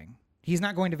not going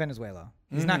to Venezuela.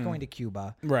 He's not going to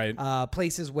Cuba. Right.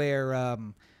 Places where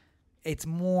it's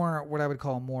more what I would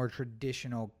call more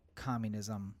traditional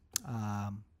communism,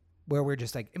 where we're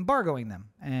just like embargoing them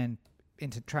and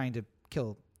into trying to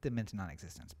kill them into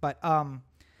non-existence. But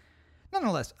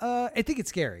nonetheless, I think it's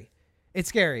scary. It's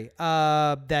scary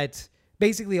that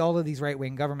basically all of these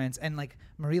right-wing governments, and like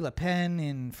Marine Le Pen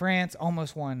in France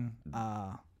almost won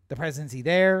the presidency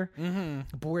there.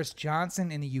 Mm-hmm. Boris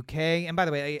Johnson in the UK. And by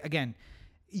the way, again,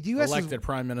 the U.S. elected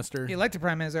prime minister.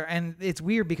 And it's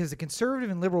weird because the Conservative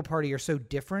and Liberal Party are so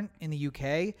different in the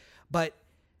UK, but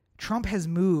Trump has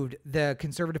moved the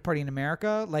Conservative Party in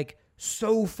America like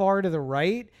so far to the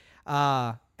right.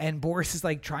 And Boris is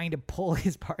like trying to pull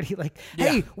his party like,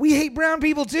 hey, we hate brown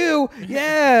people too.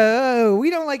 Yeah, we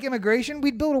don't like immigration.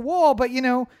 We'd build a wall, but you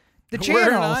know, the channel.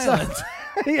 We're an island.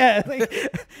 Yeah. Like,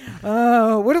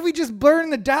 what if we just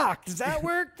burn the dock? Does that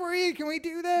work for you? Can we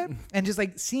do that? And just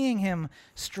like seeing him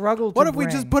struggle. What if we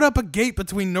just put up a gate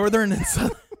between Northern and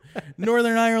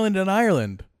Northern Ireland and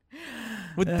Ireland?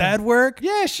 Would that work?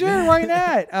 Yeah, sure. Why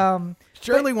not?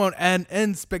 Surely won't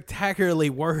end spectacularly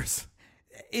worse.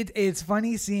 It's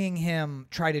funny seeing him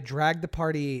try to drag the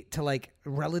party to like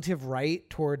relative right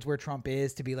towards where Trump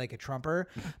is to be like a Trumper,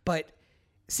 but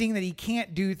seeing that he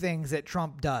can't do things that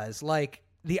Trump does, like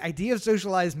the idea of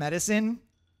socialized medicine,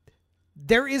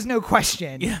 there is no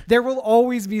question. Yeah. There will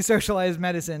always be socialized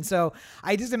medicine. So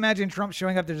I just imagine Trump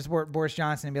showing up to support Boris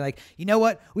Johnson and be like, you know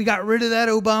what? We got rid of that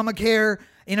Obamacare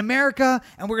in America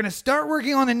and we're going to start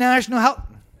working on the national health.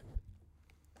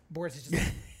 Boris is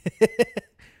just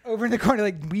over in the corner,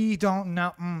 like, we don't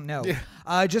know. No.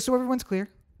 Yeah. Just so everyone's clear,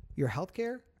 your health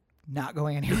care, not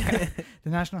going anywhere. The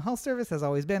National Health Service has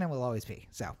always been and will always be.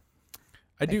 So,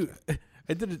 Did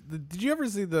you ever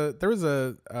see there was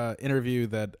a interview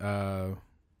that,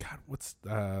 what's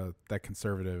that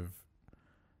conservative?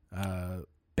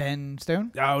 Ben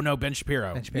Stone? Oh, no, Ben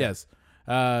Shapiro. Yes.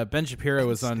 Ben Shapiro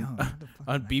was on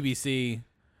BBC.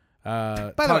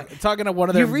 By the way, talking to one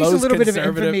of their most conservative... You reached a little bit of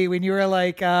infamy when you were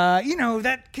like,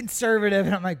 that conservative,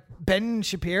 and I'm like, Ben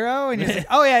Shapiro? And you're like,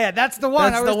 oh, yeah, that's the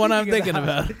one. That's the one I'm thinking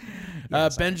about.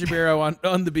 Ben Shapiro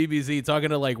on the BBC talking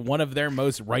to like one of their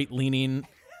most right-leaning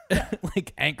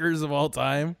like anchors of all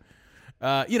time.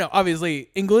 Obviously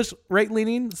English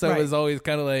right-leaning, so it was always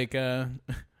kind of like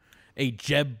a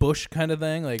Jeb Bush kind of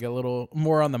thing, like a little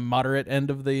more on the moderate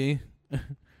end of the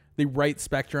right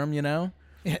spectrum, you know?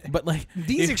 But like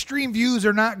these extreme views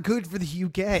are not good for the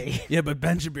UK. Yeah, but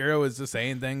Ben Shapiro was just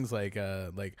saying things like,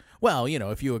 well,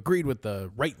 if you agreed with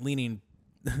the right-leaning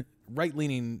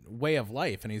way of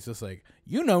life, and he's just like,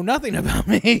 you know nothing about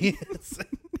me.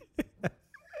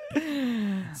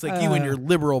 It's like you and your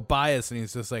liberal bias, and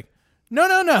he's just like,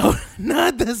 no,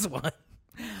 not this one.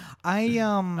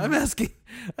 I'm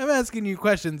asking you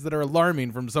questions that are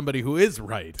alarming from somebody who is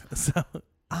right. So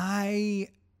I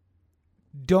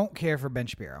don't care for Ben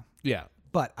Shapiro. Yeah.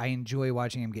 But I enjoy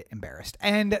watching him get embarrassed.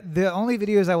 And the only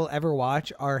videos I will ever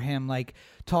watch are him like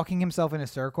talking himself in a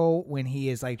circle when he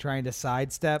is like trying to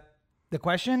sidestep the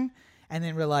question and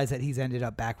then realize that he's ended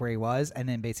up back where he was and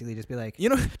then basically just be like, this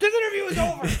interview is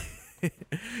over.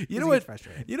 You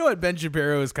know what Ben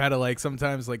Shapiro is kind of like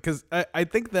sometimes, like, because I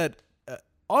think that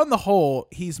on the whole,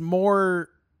 he's more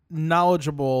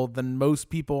knowledgeable than most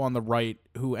people on the right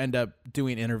who end up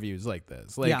doing interviews like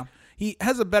this. Like, he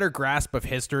has a better grasp of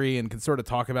history and can sort of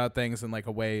talk about things in like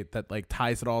a way that like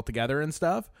ties it all together and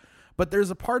stuff. But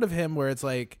there's a part of him where it's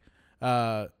like,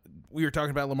 we were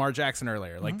talking about Lamar Jackson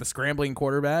earlier, like the scrambling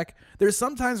quarterback. There's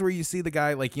sometimes where you see the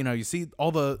guy, like, you know, you see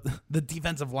all the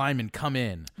defensive linemen come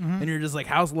in and you're just like,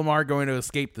 how's Lamar going to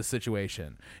escape the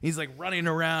situation? He's like running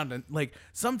around and like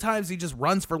sometimes he just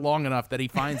runs for long enough that he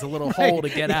finds a little hole to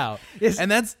get out. And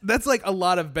that's like a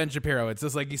lot of Ben Shapiro. It's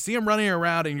just like you see him running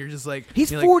around and you're just like,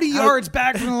 he's 40 yards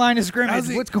back from the line of scrimmage.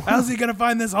 What's going on? How's he going to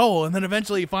find this hole? And then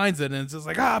eventually he finds it and it's just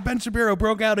like, Ben Shapiro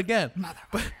broke out again.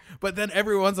 But then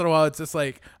every once in a while, it's just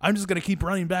like, I'm just going to keep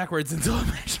running backwards until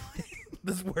eventually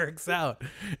this works out.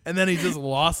 And then he just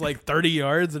lost like 30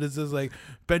 yards, and it's just like,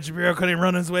 Ben Shapiro couldn't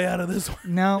run his way out of this one.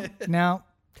 No.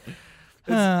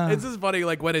 It's just funny,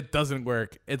 like, when it doesn't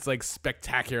work, it's like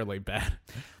spectacularly bad.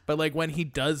 But like when he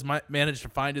does manage to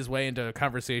find his way into a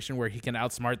conversation where he can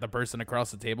outsmart the person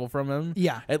across the table from him,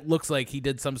 it looks like he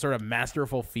did some sort of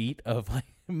masterful feat of like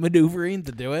maneuvering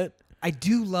to do it. I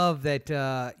do love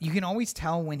that you can always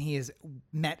tell when he has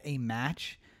met a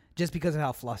match just because of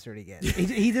how flustered he gets.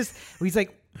 He's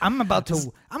like, I'm about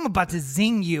to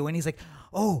zing you, and he's like,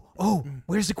 oh,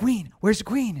 where's the queen? Where's the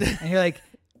queen? And you're like,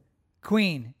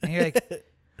 queen, and you're like,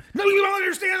 no, you don't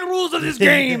understand the rules of this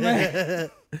game.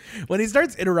 When he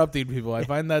starts interrupting people, I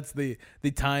find that's the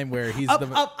time where he's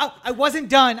I wasn't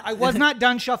done. I was not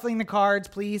done shuffling the cards.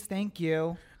 Please, thank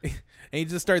you. And he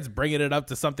just starts bringing it up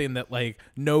to something that like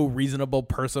no reasonable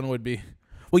person would be.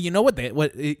 Well, you know what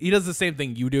he does the same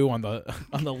thing you do on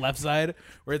the left side,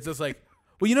 where it's just like,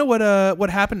 well, you know what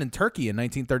happened in Turkey in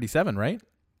 1937, right?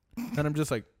 And I'm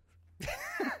just like,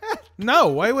 no,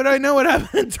 why would I know what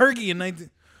happened in Turkey in 19?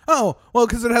 Oh, well,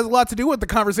 because it has a lot to do with the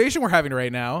conversation we're having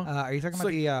right now. Are you talking about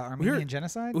the Armenian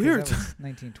genocide? We were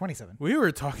 1927. We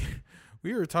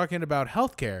were talking about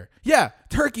healthcare. Yeah,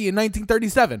 Turkey in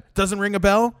 1937. Doesn't ring a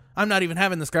bell? I'm not even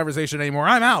having this conversation anymore.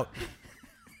 I'm out.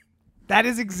 That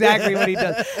is exactly what he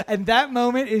does. And that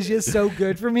moment is just so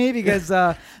good for me because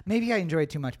maybe I enjoy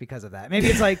it too much because of that. Maybe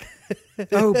it's like,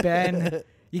 oh, Ben,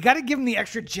 you got to give him the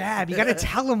extra jab. You got to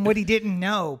tell him what he didn't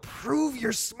know. Prove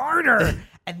you're smarter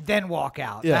and then walk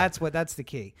out. Yeah. That's the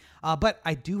key. But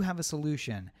I do have a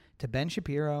solution to Ben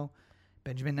Shapiro,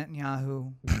 Benjamin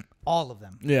Netanyahu, all of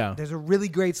them. Yeah. There's a really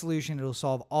great solution. It'll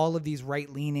solve all of these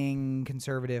right-leaning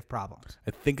conservative problems.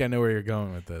 I think I know where you're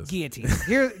going with this. Guillotines.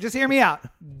 Just hear me out.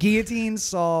 Guillotines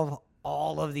solve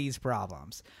all of these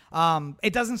problems.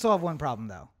 It doesn't solve one problem,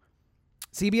 though.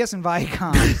 CBS and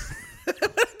Viacom.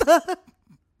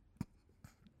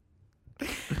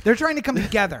 They're trying to come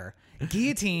together.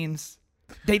 Guillotines,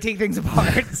 they take things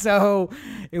apart. So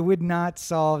it would not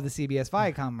solve the CBS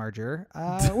Viacom merger,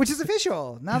 which is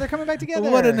official. Now they're coming back together.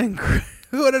 What an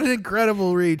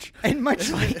incredible reach. And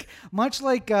much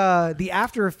like the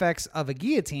after effects of a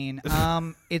guillotine,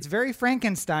 it's very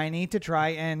Frankenstein-y to try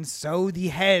and sew the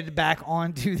head back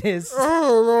onto this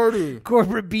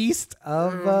corporate beast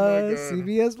of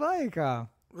CBS Viacom.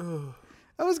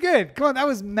 That was good. Come on, that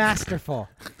was masterful.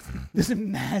 This is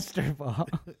masterful.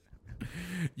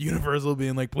 Universal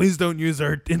being like, please don't use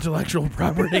our intellectual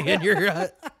property in your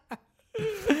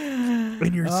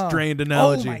strained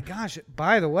analogy. Oh my gosh!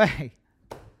 By the way,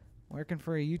 working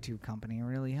for a YouTube company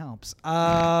really helps.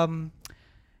 No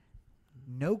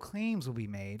claims will be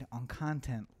made on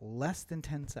content less than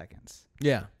 10 seconds.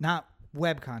 Yeah, not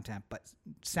web content, but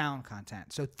sound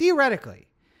content. So theoretically,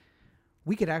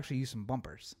 we could actually use some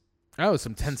bumpers. Oh,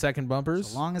 some 10-second bumpers?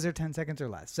 So long as they're 10 seconds or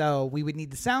less. So we would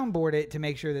need to soundboard it to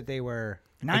make sure that they were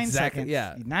 9 seconds.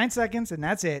 Yeah. 9 seconds, and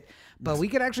that's it. But we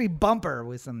could actually bumper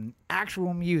with some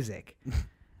actual music.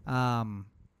 As long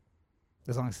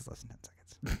as it's less than 10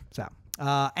 seconds. So,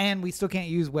 and we still can't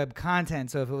use web content.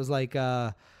 So if it was like,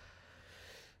 got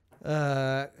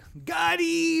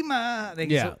him. By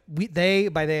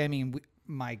they, I mean,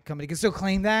 my company can still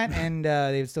claim that, and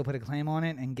they would still put a claim on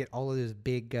it and get all of those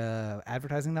big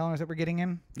advertising dollars that we're getting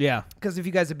in. Yeah. Because if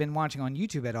you guys have been watching on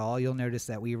YouTube at all, you'll notice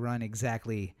that we run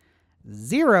exactly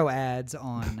 0 ads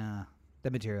on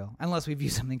the material, unless we've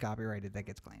used something copyrighted that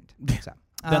gets claimed. So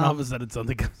then all of a sudden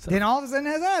something comes up. Then all of a sudden it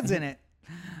has ads in it.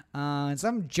 And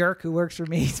some jerk who works for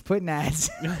me is putting ads.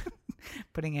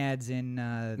 Putting ads in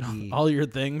all your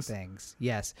things.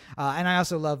 Yes. And I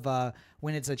also love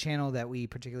when it's a channel that we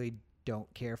particularly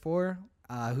don't care for,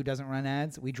 who doesn't run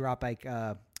ads, we drop like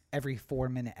every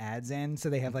 4-minute ads in. So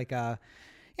they have like a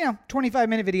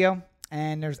 25-minute video,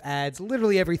 and there's ads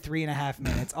literally every 3.5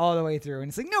 minutes all the way through. And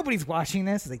it's like, nobody's watching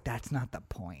this. It's like, that's not the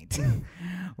point.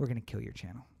 We're going to kill your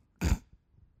channel.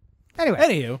 Anyway,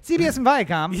 Anywho. CBS and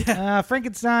Viacom,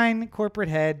 Frankenstein, corporate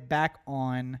head, back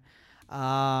on.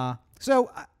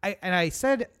 So I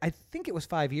said, I think it was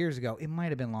 5 years ago. It might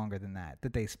have been longer than that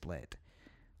they split.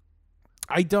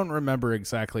 I don't remember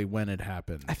exactly when it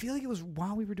happened. I feel like it was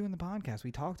while we were doing the podcast.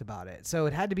 We talked about it. So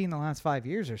it had to be in the last 5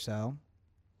 years or so.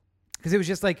 Because it was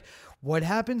just like, what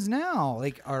happens now?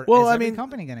 Like, is every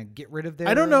company going to get rid of their...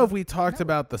 I don't know if we talked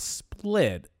about the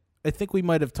split. I think we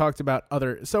might have talked about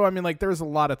other... So, I mean, like, there's a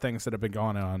lot of things that have been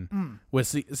going on. With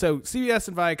so, CBS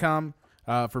and Viacom,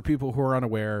 for people who are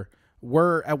unaware,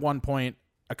 were at one point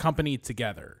a company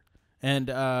together. And,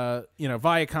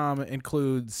 Viacom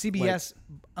includes... CBS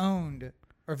owned...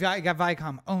 Or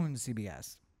Viacom owned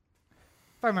CBS.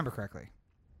 If I remember correctly.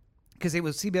 Because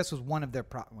CBS was one of their...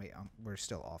 we're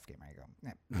still off game. I go.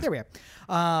 Yeah, there we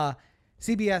are.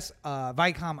 CBS,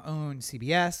 Viacom owned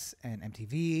CBS and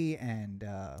MTV and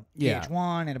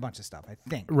VH1 and a bunch of stuff, I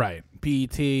think. Right.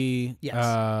 BET.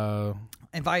 Yes.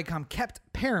 And Viacom kept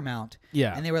Paramount.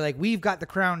 Yeah. And they were like, we've got the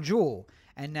crown jewel.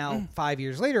 And now 5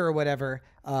 years later or whatever,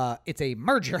 it's a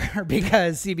merger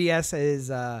because CBS has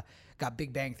got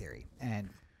Big Bang Theory. And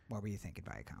what were you thinking,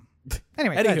 Viacom?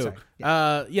 Anyway, anywho,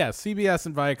 CBS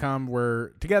and Viacom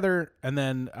were together, and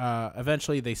then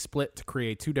eventually they split to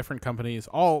create two different companies,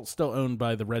 all still owned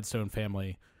by the Redstone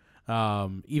family,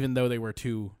 even though they were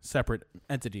two separate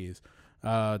entities,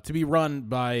 to be run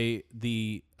by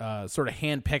the sort of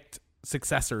hand-picked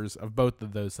successors of both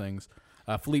of those things.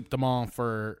 Philippe Damon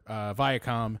for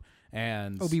Viacom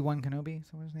and Obi-Wan Kenobi, is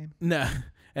that his name? No,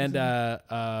 and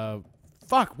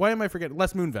why am I forgetting?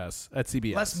 Les Moonves at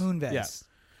CBS. Les Moonves. Yeah.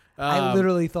 I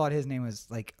literally thought his name was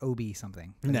like Obi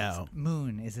something. No.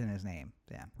 Moon isn't his name.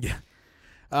 Yeah. Yeah.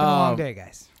 It's been a long day,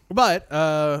 guys. But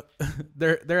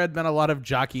there had been a lot of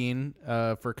jockeying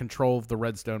for control of the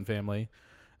Redstone family,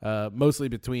 mostly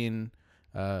between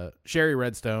Sherry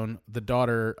Redstone, the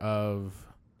daughter of...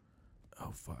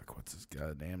 Oh, fuck. What's his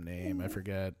goddamn name? I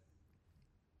forget.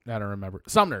 I don't remember.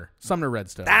 Sumner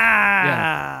Redstone.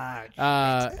 Yeah.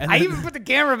 I even put the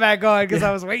camera back on because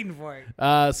I was waiting for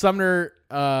it. Sumner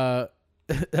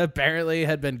apparently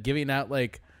had been giving out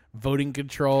like voting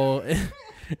control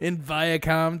in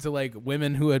Viacom to like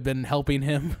women who had been helping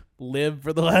him live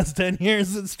for the last 10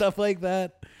 years and stuff like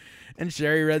that. And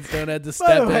Sherry Redstone had to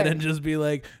step in and just be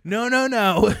like,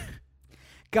 no.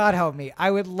 God help me.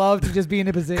 I would love to just be in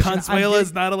a position. Consuela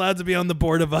is not allowed to be on the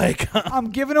board of Viacom. I'm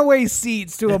giving away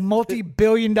seats to a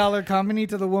multi-billion-dollar company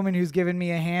to the woman who's giving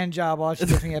me a hand job while she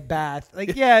gives me a bath.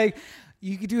 Like, yeah,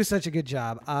 you could do such a good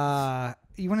job.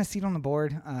 You want a seat on the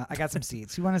board? I got some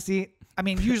seats. You want a seat? I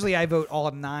mean, usually I vote all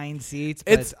 9 seats,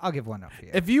 but I'll give one up for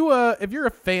you. If you're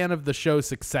a fan of the show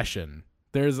Succession,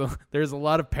 there's a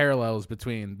lot of parallels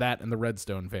between that and the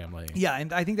Redstone family. Yeah,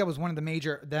 and I think that was one of the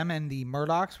major... Them and the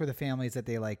Murdochs were the families that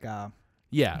they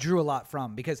drew a lot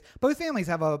from, because both families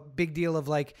have a big deal of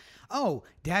like, oh,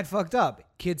 dad fucked up,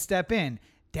 kids step in,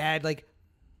 dad like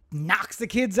knocks the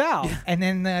kids out, and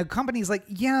then the company's like,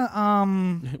 we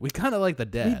kind of like the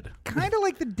dad.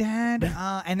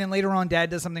 And then later on, dad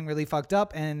does something really fucked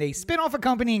up, and they spin off a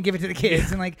company and give it to the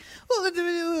kids, and like, well,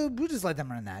 we'll just let them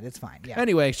run that. It's fine. Yeah.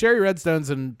 Anyway, Sherry Redstone's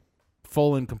in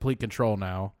full and complete control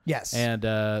now. Yes. And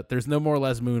there's no more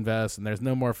Les Moonves, and there's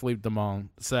no more Philippe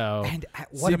Damon. So and at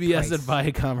what CBS and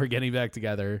Viacom are getting back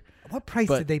together. What price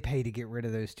did they pay to get rid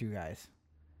of those two guys?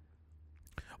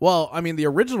 Well, I mean, the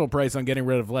original price on getting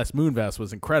rid of Les Moonves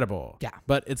was incredible. Yeah.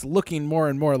 But it's looking more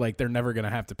and more like they're never going to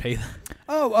have to pay that.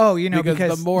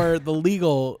 Because the more the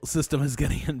legal system is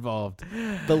getting involved,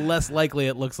 the less likely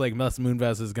it looks like Les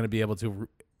Moonves is going to be able to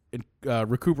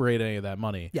recuperate any of that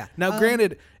money. Yeah. Now,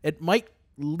 granted, it might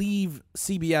leave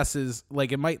CBS's,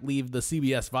 like it might leave the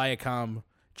CBS Viacom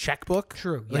checkbook.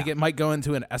 True. Like it might go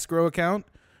into an escrow account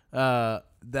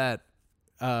that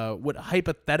would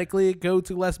hypothetically go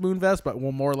to Les Moonves, but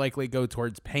will more likely go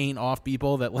towards paying off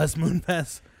people that Les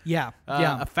Moonves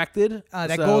affected.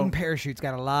 That golden parachute's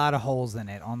got a lot of holes in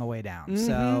it on the way down. Mm-hmm.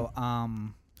 So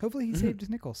hopefully he saved his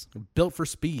nickels. Built for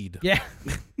speed. Yeah.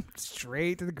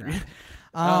 Straight to the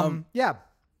ground. Yeah.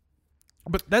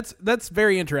 But that's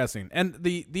very interesting. And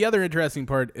the other interesting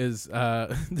part is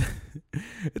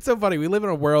it's so funny. We live in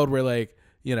a world where like,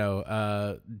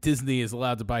 Disney is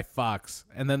allowed to buy Fox,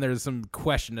 and then there's some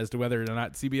question as to whether or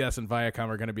not CBS and Viacom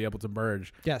are going to be able to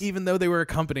merge. Yes. Even though they were a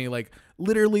company like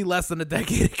literally less than a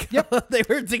decade ago. Yep. They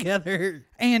were together.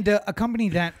 And a company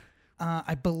that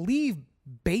I believe,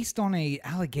 based on a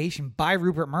allegation by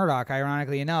Rupert Murdoch,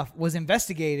 ironically enough, was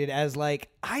investigated as like,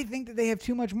 I think that they have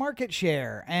too much market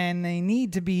share and they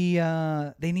need to be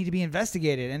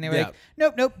investigated. And they were like,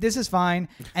 nope, this is fine.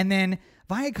 And then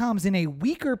Viacom's in a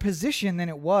weaker position than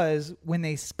it was when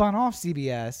they spun off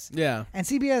CBS. Yeah. And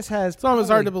CBS has... It's almost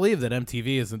hard to believe that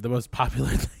MTV isn't the most popular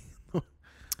thing.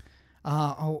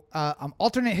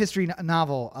 Alternate history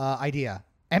novel idea.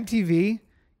 MTV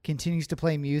continues to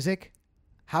play music.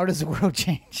 How does the world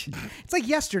change? It's like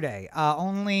yesterday,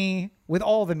 only with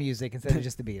all the music instead of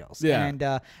just the Beatles. Yeah.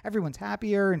 And everyone's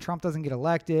happier, and Trump doesn't get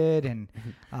elected. And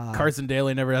Carson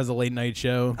Daly never has a late night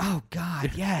show. oh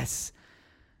God, yes.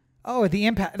 Oh, the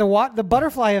impact, the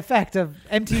butterfly effect of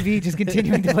MTV just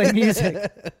continuing to play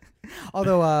music.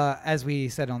 Although, as we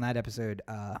said on that episode,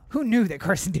 who knew that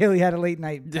Carson Daly had a late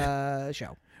night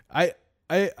show? I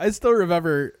still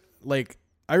remember, like,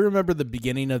 I remember the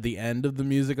beginning of the end of the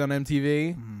music on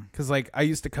MTV because, like, I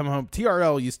used to come home.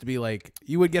 TRL used to be like,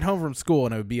 you would get home from school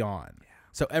and it would be on. Yeah.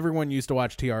 So everyone used to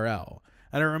watch TRL.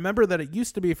 And I remember that it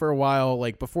used to be for a while,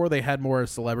 like, before they had more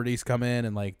celebrities come in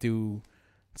and, like, do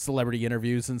celebrity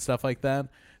interviews and stuff like that,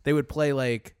 they would play,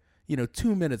 like,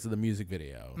 2 minutes of the music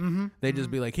video. They'd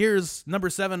just be like, here's number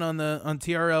 7 on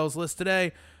TRL's list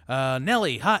today.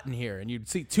 Nelly, hot in here. And you'd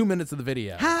see 2 minutes of the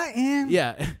video. Hot in.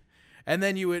 Yeah. And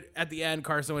then you would, at the end,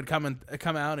 Carson would come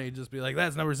out and he'd just be like,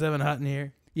 that's number 7 hot in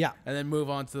here. Yeah. And then move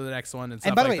on to the next one and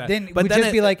stuff And by the like way, that. then But would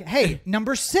just be like, hey,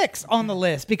 number 6 on the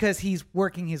list because he's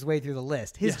working his way through the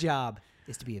list. His job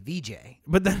is to be a VJ.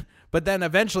 But then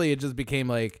eventually it just became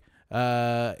like,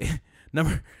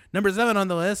 number 7 on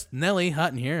the list, Nelly,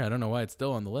 hot in here. I don't know why it's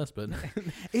still on the list, but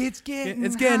It's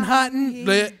getting hot in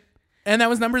here. And that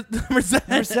was number 7.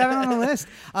 Number 7 on the list.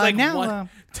 Like now,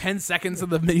 10 seconds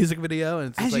of the music video, and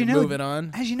it's just like moving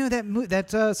on. As you know, that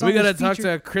song We got to was talk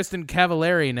featured- to Kristen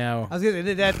Cavallari now. I was gonna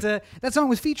say that song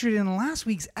was featured in last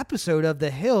week's episode of The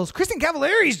Hills. Kristen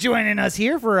Cavallari's joining us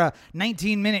here for a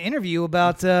 19-minute interview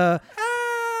about The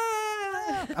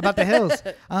Hills.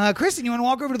 Kristen, you want to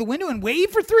walk over to the window and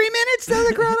wave for 3 minutes to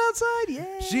the crowd outside?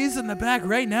 Yeah. She's in the back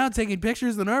right now taking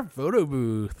pictures in our photo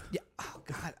booth. Yeah. Oh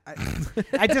God.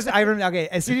 I remember. Okay.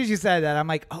 As soon as you said that, I'm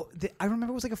like, oh, I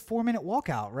remember it was like a 4-minute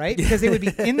walkout, right? Because they would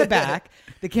be in the back.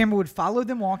 The camera would follow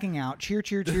them walking out. Cheer,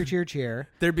 cheer, cheer, cheer, cheer.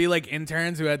 There'd be like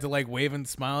interns who had to like wave and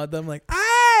smile at them, like,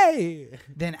 hey.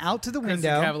 Then out to the Kristen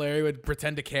window. Cavallari would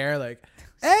pretend to care, like,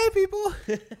 hey, people.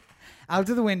 Out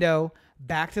to the window.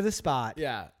 Back to the spot.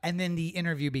 Yeah. And then the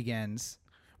interview begins.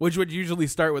 Which would usually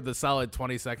start with a solid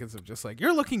 20 seconds of just like,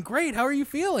 you're looking great. How are you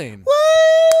feeling?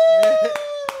 Woo!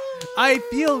 I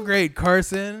feel great,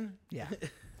 Carson. Yeah.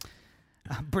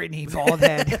 Brittany, bald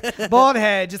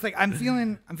head. Just like I'm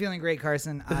feeling great,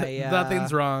 Carson.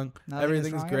 Nothing's wrong.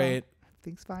 Everything's great.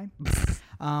 Everything's fine.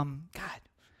 God.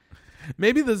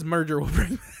 Maybe this merger will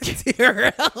bring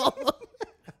TRL.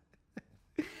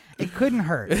 It couldn't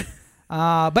hurt.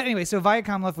 But anyway, so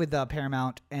Viacom left with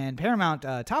Paramount, and Paramount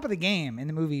top of the game in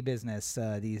the movie business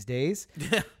these days.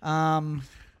 Paramount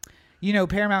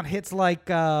hits like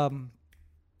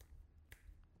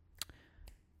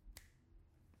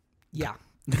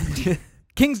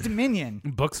King's Dominion.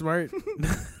 Booksmart.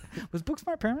 Was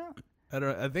Booksmart Paramount?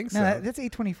 I think so. No, that's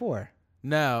A24.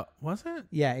 No, was it?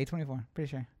 Yeah, A24. Pretty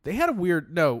sure. They had a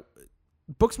weird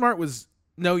Booksmart was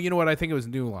no. You know what? I think it was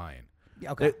New Line.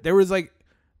 Yeah, okay. There was like,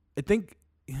 I think,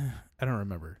 I don't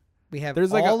remember. We have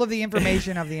There's like all of the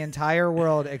information of the entire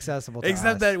world accessible to us.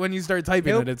 Except that when you start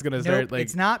typing it, it's gonna start like.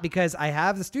 It's not because I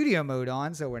have the studio mode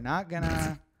on, so we're not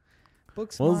gonna.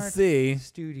 Booksmart. We'll see.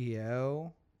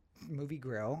 Studio movie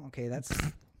grill. Okay, that's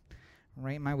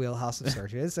right in my wheelhouse of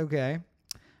searches. Okay.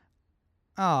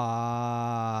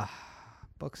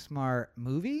 Booksmart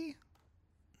movie.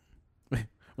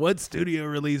 What studio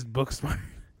released Booksmart?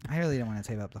 I really don't want to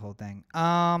tape up the whole thing.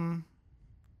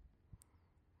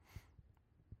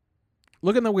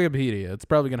 Look in the Wikipedia. It's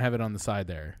probably gonna have it on the side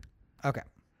there. Okay.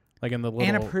 Like in the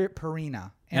little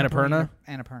Annapurna. Annapurna?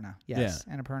 Annapurna. Yes.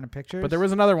 Yeah. Annapurna Pictures. But there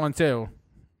was another one too.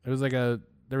 It was like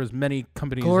there was many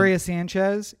companies. Gloria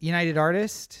Sanchez, United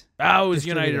Artist. Oh, it was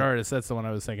United Artists. That's the one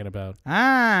I was thinking about.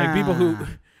 Like people who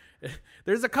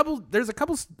there's a couple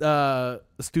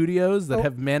studios that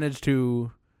have managed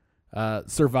to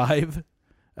survive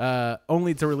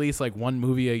only to release like one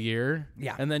movie a year.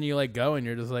 Yeah. And then you like go and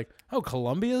you're just like, oh,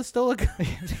 Columbia's still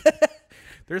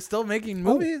they're still making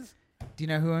movies? Do you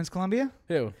know who owns Columbia?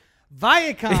 Who?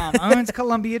 Viacom owns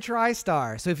Columbia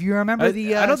TriStar. So if you remember I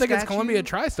don't think it's Columbia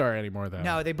TriStar anymore though.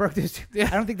 No, they broke this. I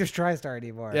don't think there's TriStar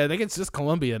anymore. Yeah, I think it's just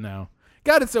Columbia now.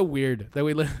 God, it's so weird that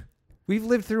we've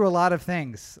lived through a lot of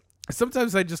things.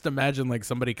 Sometimes I just imagine like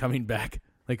somebody coming back,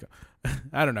 like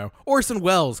I don't know, Orson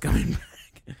Welles coming back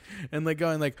and like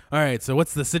going like, all right, so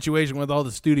what's the situation with all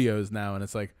the studios now? And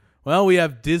it's like, well, we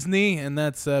have Disney and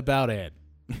that's about it.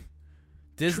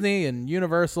 Disney and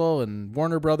Universal and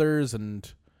Warner Brothers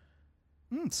and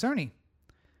Sony.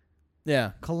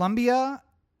 Yeah. Columbia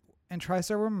and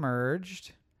TriStar were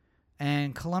merged,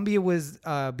 and Columbia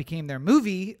became their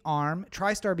movie arm.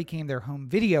 TriStar became their home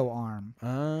video arm.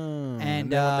 Oh.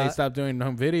 And then when they stopped doing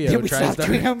home video, we stopped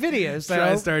doing home video. So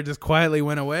TriStar just quietly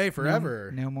went away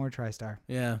forever. No more TriStar.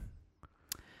 Yeah.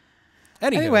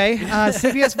 Anyway,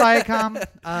 CBS Viacom,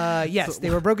 yes, they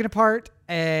were broken apart,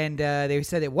 and they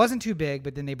said it wasn't too big,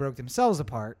 but then they broke themselves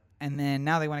apart. And then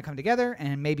now they want to come together,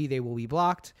 and maybe they will be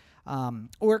blocked.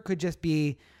 Or it could just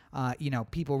be,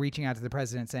 people reaching out to the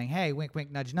president saying, hey, wink,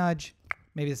 wink, nudge, nudge.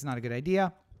 Maybe this is not a good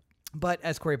idea. But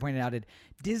as Corey pointed out,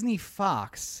 Disney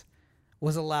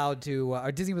was allowed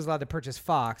to purchase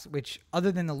Fox, which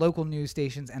other than the local news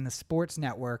stations and the sports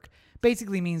network,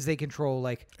 basically means they control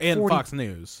Fox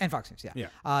News. And Fox News,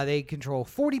 yeah. They control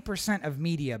 40% of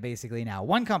media basically now.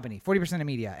 One company, 40% of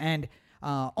media. And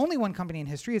only one company in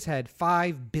history has had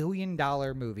 $5 billion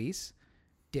movies,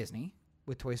 Disney,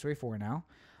 with Toy Story 4 now.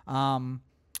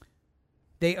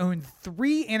 They own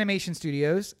 3 animation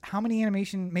studios. How many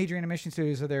major animation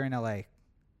studios are there in LA?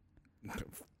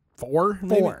 4?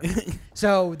 4.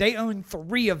 So they own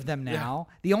 3 of them now.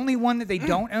 Yeah. The only one that they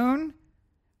don't own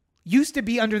used to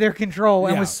be under their control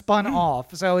and was spun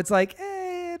off. So it's like,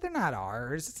 they're not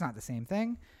ours. It's not the same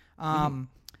thing. They own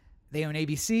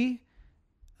ABC.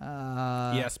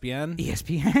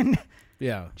 ESPN.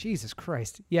 Yeah. Jesus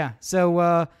Christ. Yeah.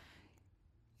 So,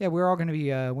 we're all going to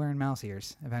be wearing mouse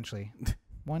ears eventually.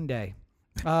 One day.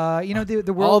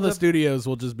 The world. All the studios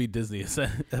will just be Disney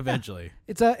eventually.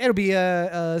 It'll be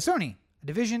a Sony, a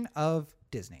division of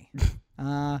Disney.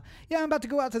 I'm about to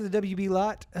go out to the WB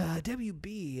lot.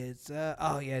 WB, it's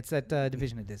that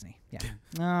division of Disney. Yeah.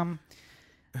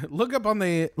 Look up on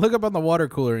the water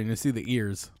cooler and you see the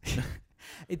ears.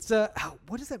 It's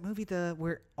what is that movie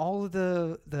where all of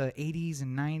the 80s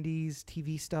and 90s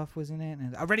TV stuff was in it?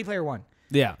 And Ready Player One.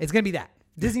 Yeah. It's going to be that.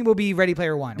 Disney will be Ready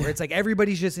Player One, where it's like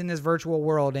everybody's just in this virtual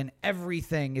world and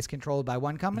everything is controlled by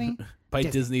one company. By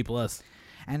Disney Plus.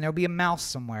 And there'll be a mouse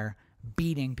somewhere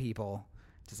beating people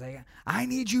to say, I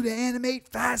need you to animate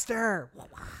faster.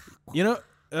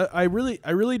 I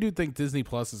really do think Disney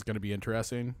Plus is going to be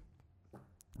interesting.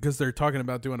 Because they're talking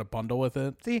about doing a bundle with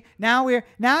it. See, now you're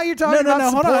talking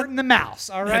about supporting the mouse,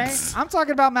 all right? I'm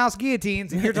talking about mouse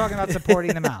guillotines, and you're talking about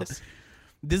supporting the mouse.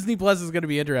 Disney Plus is going to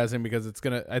be interesting because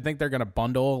I think they're going to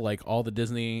bundle like all the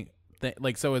Disney,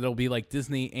 so it'll be like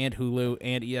Disney and Hulu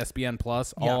and ESPN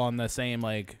Plus all on the same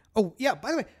like. Oh yeah,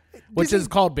 by the way, which is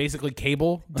called basically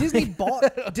cable. Disney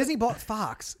bought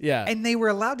Fox. Yeah, and they were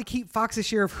allowed to keep Fox's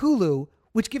share of Hulu,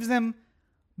 which gives them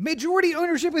majority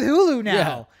ownership with Hulu now.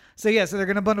 Yeah. So they're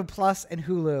going to bundle Plus and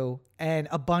Hulu and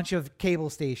a bunch of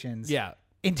cable stations. Yeah.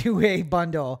 Into a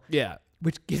bundle. Yeah.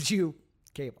 Which gives you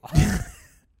cable.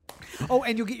 Oh,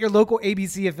 and you'll get your local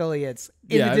ABC affiliates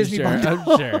in the Disney bundle.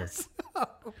 I'm sure.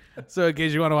 So in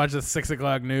case you want to watch the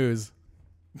 6:00 news.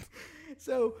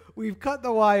 So we've cut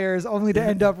the wires only to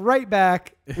end up right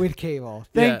back with cable.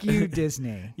 Thank you,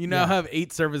 Disney. You now have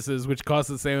 8 services which cost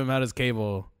the same amount as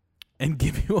cable and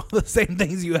give you all the same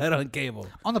things you had on cable.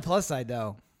 On the plus side,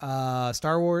 though,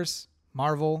 Star Wars,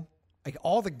 Marvel, like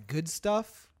all the good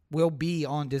stuff will be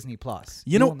on Disney Plus.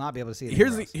 You will not be able to see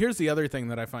it. Here's the other thing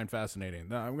that I find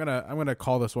fascinating. I'm gonna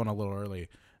call this one a little early.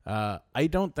 I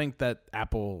don't think that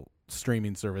Apple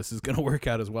streaming service is gonna work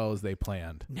out as well as they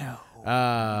planned. No.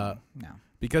 No.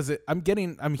 Because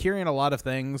I'm hearing a lot of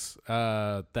things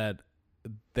that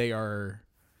they are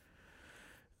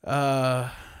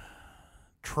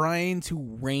trying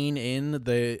to rein in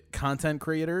the content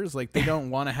creators. Like they don't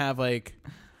want to have like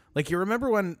you remember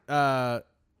when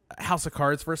House of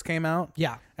Cards first came out?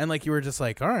 Yeah. And like you were just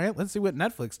like, all right, let's see what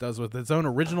Netflix does with its own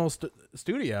original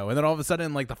studio. And then all of a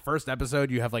sudden, like the first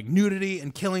episode, you have like nudity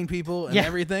and killing people and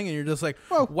everything. And you're just like,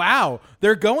 wow,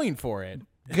 they're going for it.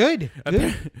 Good.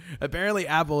 Apparently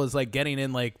Apple is like getting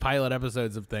in like pilot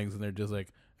episodes of things. And they're just like,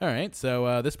 all right,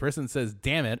 so this person says,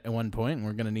 damn it, at one point. And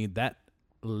we're going to need that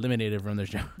eliminated from their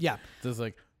show. Yeah. So it's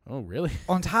like, oh, really?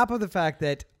 On top of the fact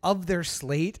that of their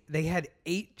slate, they had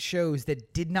 8 shows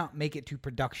that did not make it to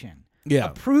production. Yeah.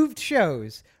 Approved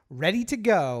shows ready to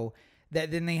go that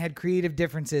then they had creative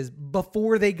differences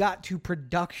before they got to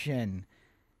production.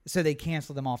 So they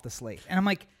canceled them off the slate. And I'm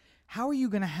like, how are you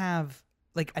going to have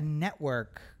like a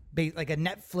network, like a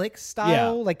Netflix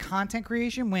style, like content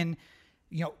creation when,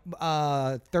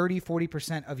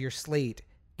 30-40% of your slate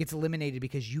gets eliminated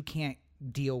because you can't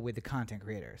deal with the content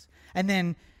creators? And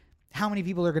then how many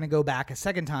people are going to go back a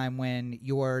second time when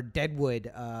your Deadwood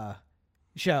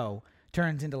show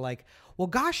turns into like, well,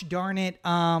 gosh darn it,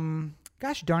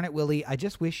 Willie, I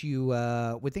just wish you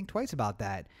would think twice about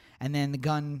that. And then the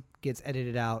gun gets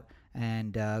edited out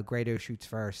and Greedo shoots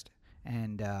first.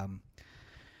 And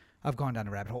I've gone down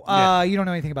a rabbit hole. Yeah. You don't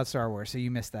know anything about Star Wars, so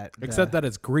you missed that. Except that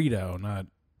it's Greedo, not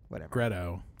whatever.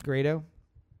 Greedo. Greedo?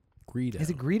 Greedo. Is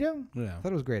it Greedo? Yeah. I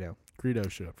thought it was Greedo. Greedo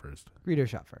shot first. Greedo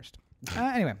shot first.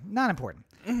 Anyway, not important.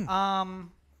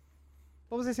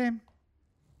 What was I saying?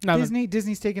 Nothing.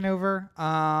 Disney's taking over.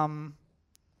 About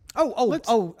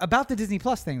the Disney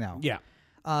Plus thing though. Yeah.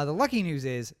 The lucky news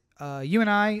is you and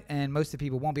I and most of the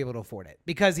people won't be able to afford it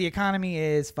because the economy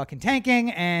is fucking tanking,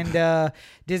 and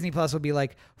Disney Plus will be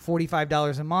like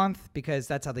 $45 a month because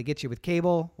that's how they get you with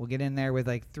cable. We'll get in there with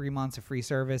like 3 months of free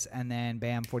service, and then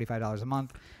bam, $45 a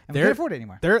month, and we can't afford it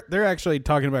anymore. They're actually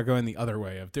talking about going the other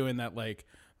way of doing that. Like,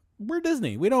 we're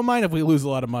Disney. We don't mind if we lose a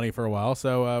lot of money for a while.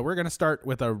 So we're gonna start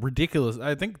with a ridiculous.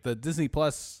 I think the Disney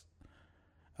Plus,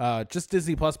 just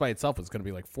Disney Plus by itself is gonna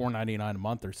be like $4.99 a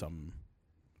month or something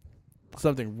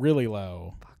really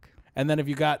low. Fuck. And then if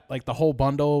you got like the whole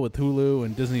bundle with Hulu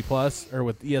and Disney Plus or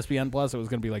with ESPN Plus, it was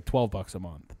going to be like $12 a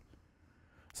month.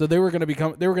 So they were going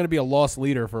to be a loss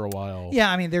leader for a while.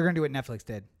 Yeah, I mean they're gonna do what Netflix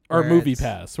did, Or Movie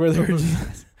Pass, where they were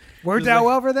just worked just out like,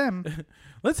 well for them.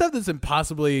 let's have this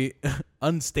impossibly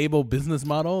unstable business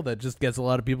model that just gets a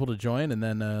lot of people to join, and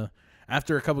then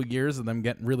after a couple of years of them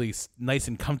getting really nice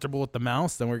and comfortable with the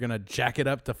mouse, then we're going to jack it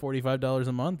up to $45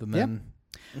 a month, and then. Yep.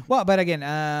 Well, but again,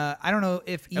 I don't know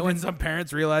if even And when some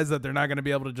parents realize that they're not going to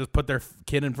be able to just put their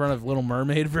kid in front of Little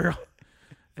Mermaid for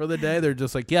the day, they're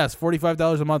just like, yes,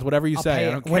 $45 a month, whatever you I'll say. pay I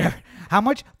it. don't care. Whatever. How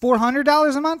much?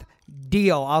 $400 a month?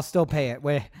 Deal. I'll still pay it.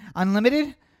 Wait,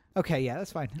 unlimited? Okay, yeah,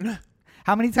 that's fine.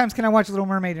 How many times can I watch Little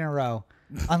Mermaid in a row?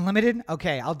 Unlimited?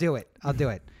 Okay, I'll do it.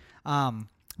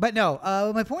 But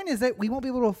no, my point is that we won't be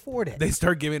able to afford it. They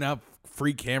start giving out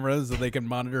free cameras so they can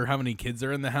monitor how many kids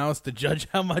are in the house to judge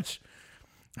how much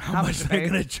they're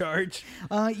going to charge.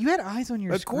 You had eyes on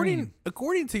your screen.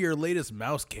 According to your latest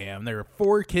mouse cam, there are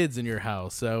 4 kids in your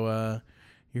house. So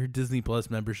your Disney Plus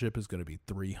membership is going to be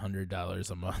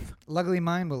 $300 a month. Luckily,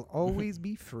 mine will always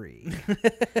be free.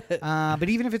 But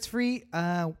even if it's free,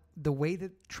 the way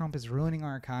that Trump is ruining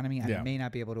our economy, I may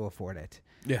not be able to afford it.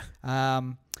 Yeah.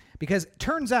 Because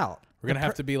turns out we're going to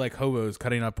have to be like hobos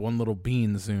cutting up one little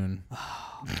bean soon.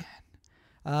 Oh, man.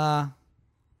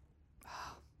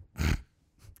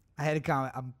 I had a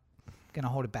comment. I'm going to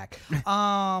hold it back. Back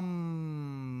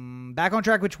on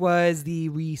track, which was the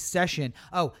recession.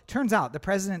 Oh, turns out the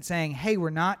president saying, hey,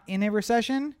 we're not in a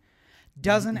recession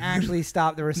doesn't actually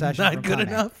stop the recession. Not from good coming.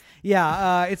 enough.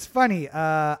 Yeah, it's funny.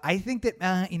 I think that,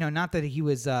 not that he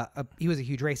was a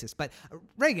huge racist, but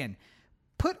Reagan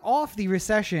put off the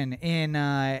recession in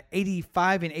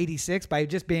 85 and 86 by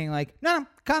just being like, no,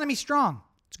 economy's strong.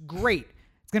 It's great.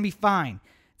 It's going to be fine.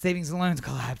 Savings and loans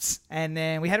collapse. And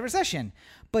then we had a recession.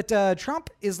 But Trump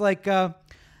is like, the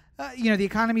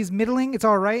economy's middling. It's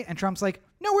all right. And Trump's like,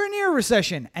 nowhere near a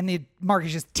recession. And the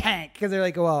markets just tank because they're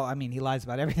like, well, I mean, he lies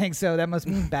about everything. So that must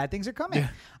mean bad things are coming.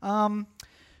 Yeah.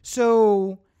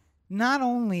 So not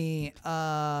only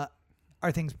are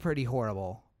things pretty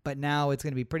horrible, but now it's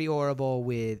going to be pretty horrible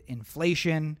with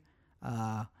inflation,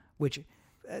 which,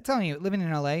 telling you, living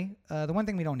in LA, the one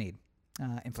thing we don't need,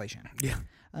 inflation.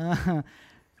 Yeah.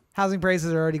 Housing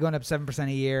prices are already going up 7%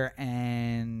 a year,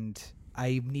 and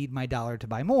I need my dollar to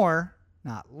buy more,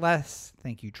 not less.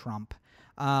 Thank you, Trump.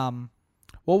 Well,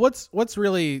 what's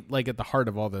really like at the heart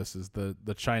of all this is the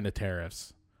China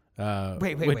tariffs.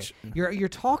 Wait. You're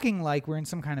talking like we're in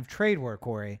some kind of trade war,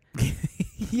 Corey.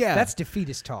 Yeah, that's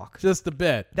defeatist talk. Just a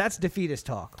bit. That's defeatist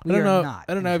talk. I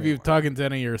don't know if you've talked to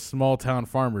any of your small town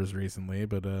farmers recently,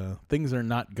 but things are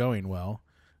not going well.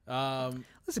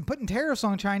 Listen, putting tariffs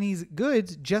on Chinese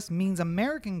goods just means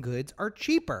American goods are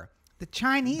cheaper. The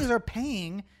Chinese are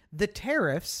paying the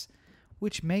tariffs,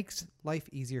 which makes life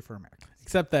easier for Americans.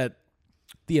 Except that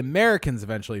the Americans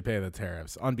eventually pay the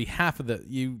tariffs on behalf of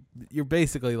you're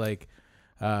basically like,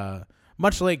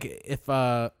 much like if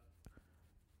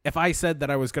I said that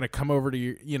I was going to come over to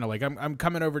your, like I'm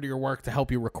coming over to your work to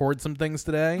help you record some things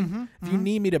today. If you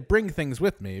need me to bring things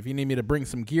with me, if you need me to bring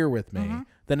some gear with me,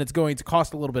 then it's going to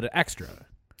cost a little bit of extra,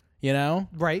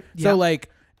 Right. So like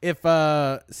if,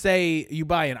 say you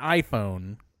buy an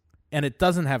iPhone and it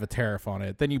doesn't have a tariff on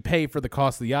it, then you pay for the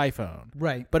cost of the iPhone.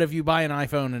 Right. But if you buy an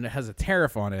iPhone and it has a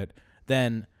tariff on it,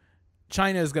 then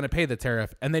China is going to pay the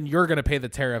tariff, and then you're going to pay the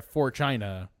tariff for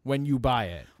China when you buy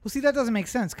it. Well, see, that doesn't make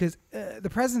sense because the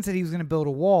president said he was going to build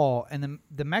a wall, and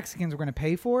the Mexicans were going to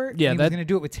pay for it. Yeah, and he was going to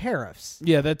do it with tariffs.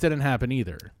 Yeah, that didn't happen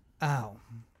either. Oh.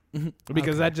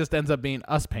 Because that just ends up being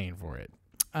us paying for it.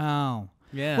 Oh.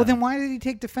 Yeah. Well, then why did he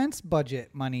take defense budget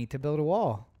money to build a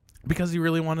wall? Because he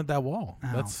really wanted that wall.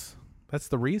 Oh. That's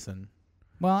the reason.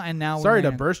 Well, and now Sorry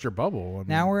to burst your bubble. I mean,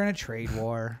 now we're in a trade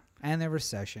war and a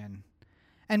recession.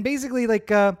 And basically, like,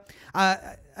 my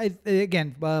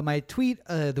tweet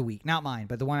of the week, not mine,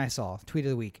 but the one I saw, tweet of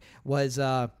the week, was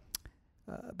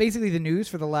basically the news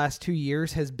for the last 2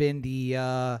 years has been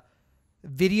the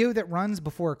video that runs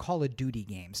before a Call of Duty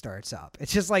game starts up.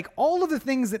 It's just like all of the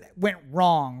things that went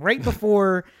wrong right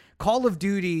before Call of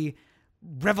Duty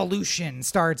revolution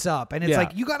starts up. And it's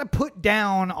like, you got to put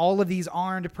down all of these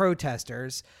armed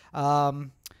protesters. We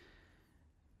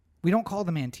don't call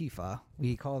them Antifa.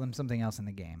 We call them something else in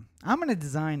the game. I'm going to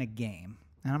design a game,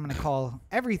 and I'm going to call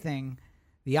everything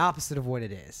the opposite of what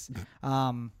it is.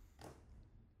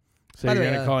 So you're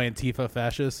going to call Antifa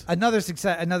fascist? Another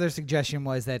suggestion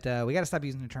was that we got to stop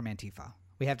using the term Antifa.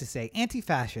 We have to say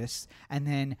anti-fascist and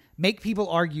then make people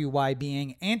argue why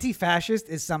being anti-fascist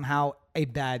is somehow a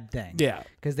bad thing. Yeah.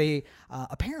 Because they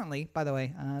apparently, by the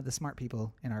way, the smart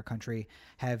people in our country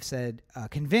have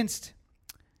convinced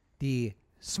the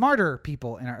smart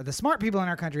people in our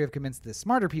country have convinced the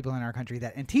smarter people in our country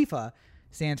that Antifa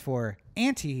stands for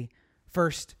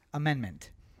Anti-First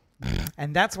Amendment.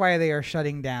 And that's why they are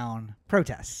shutting down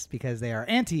protests, because they are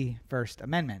anti-First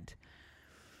Amendment.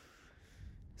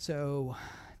 So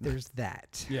there's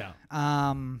that. Yeah.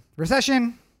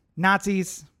 Recession,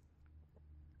 Nazis,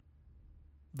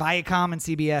 Viacom and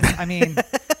CBS. I mean,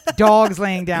 dogs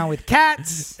laying down with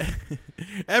cats.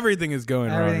 Everything is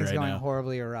going wrong right now. Everything's going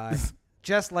horribly awry.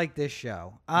 Just like this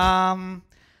show.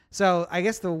 So I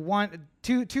guess the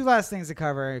two last things to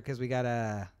cover, because we're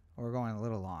going a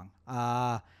little long.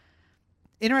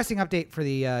 Interesting update for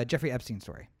the Jeffrey Epstein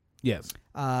story. Yes.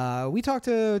 We talked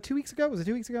 2 weeks ago. Was it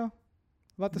 2 weeks ago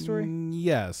about the story?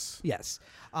 Yes. Yes.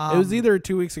 It was either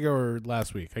 2 weeks ago or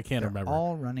last week. I can't remember.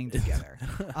 All running together.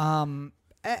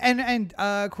 And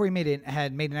Corey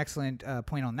had made an excellent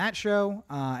point on that show,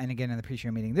 and again in the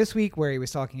pre-show meeting this week, where he was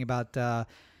talking about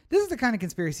this is the kind of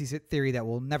conspiracy theory that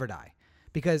will never die,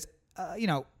 because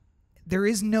there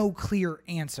is no clear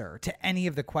answer to any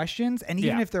of the questions, and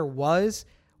even if there was,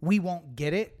 we won't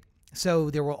get it. So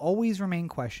there will always remain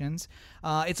questions.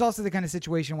 It's also the kind of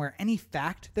situation where any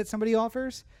fact that somebody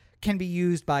offers can be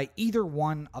used by either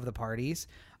one of the parties.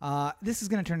 This is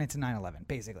going to turn into 9/11,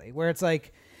 basically, where it's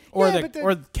like, or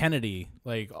Kennedy,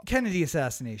 Kennedy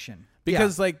assassination.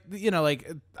 Because I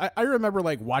remember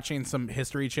watching some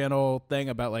History Channel thing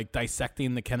about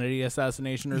dissecting the Kennedy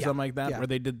assassination or something like that, where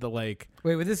they did the Wait,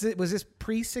 was this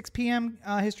pre 6 p.m.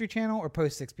 History Channel or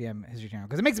post 6 p.m. History Channel?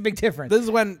 Because it makes a big difference. This is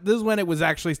when it was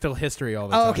actually still history all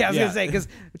the time. Oh, okay. I was gonna say, because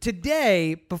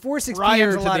today before 6 p.m.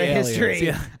 is a lot of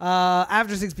history.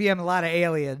 After 6 p.m. a lot of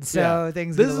aliens. So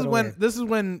things. This is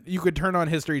when you could turn on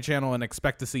History Channel and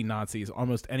expect to see Nazis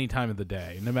almost any time of the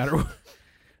day, no matter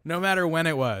when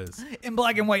it was. In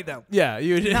black and white, though. Yeah.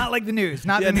 Not like the news.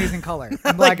 Not the news in color.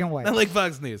 In black and white. Not like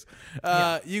Fox News.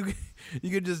 You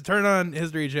could just turn on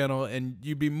History Channel and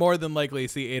you'd be more than likely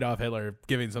to see Adolf Hitler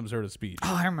giving some sort of speech.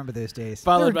 Oh, I remember those days.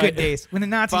 They were good days. When the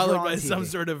Nazis were on Followed by TV. some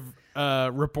sort of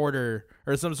reporter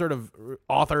or some sort of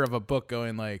author of a book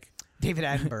going David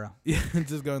Attenborough. Yeah,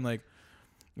 just going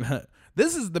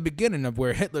this is the beginning of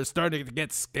where Hitler started to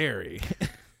get scary.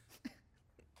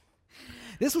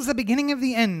 This was the beginning of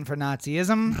the end for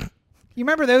Nazism. You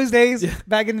remember those days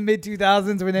back in the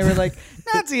mid-2000s when they were like,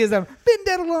 Nazism, been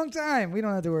dead a long time. We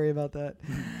don't have to worry about that.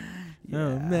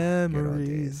 Oh,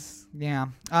 memories. Yeah.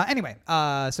 Anyway,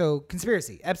 so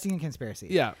conspiracy. Epstein conspiracy.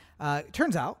 Yeah.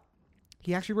 Turns out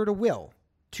he actually wrote a will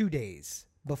 2 days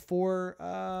before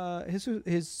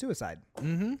his suicide.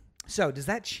 Mm-hmm. So does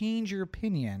that change your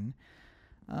opinion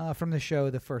from the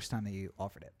show the first time that you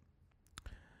offered it?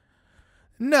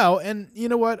 No, and you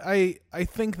know what? I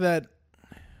think what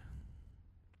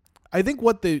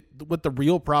the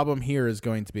real problem here is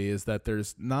going to be is that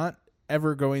there's not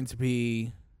ever going to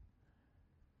be.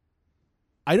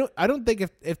 I don't think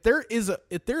if there is a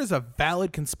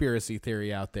valid conspiracy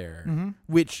theory out there,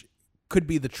 which could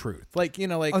be the truth,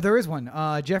 there is one.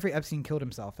 Jeffrey Epstein killed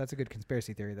himself. That's a good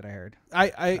conspiracy theory that I heard.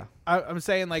 I'm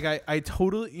saying I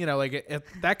totally if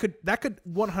that could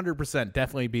 100%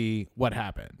 definitely be what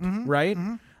happened, right?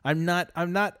 Mm-hmm.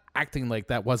 I'm not acting like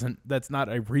that's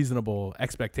not a reasonable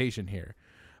expectation here,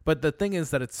 but the thing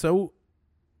is that it's so.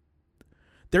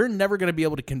 They're never going to be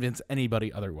able to convince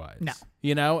anybody otherwise.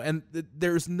 No. And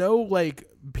there's no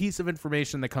piece of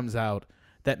information that comes out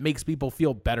that makes people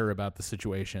feel better about the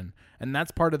situation. And that's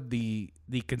part of the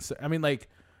I mean, when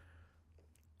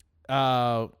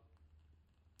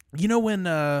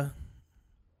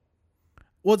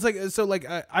it's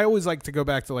I always like to go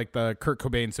back to the Kurt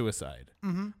Cobain suicide.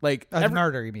 Mm-hmm. The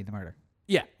murder, you mean the murder.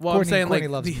 Yeah. Well, Courtney, I'm saying Courtney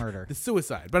loves murder. The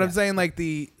suicide. But I'm saying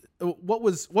what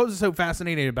was so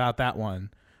fascinating about that one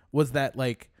was that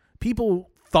like people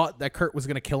thought that Kurt was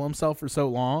going to kill himself for so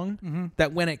long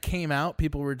that when it came out,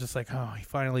 people were just like, oh, he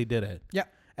finally did it. Yeah.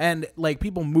 And like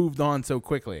people moved on so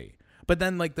quickly. But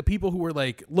then like the people who were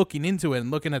like looking into it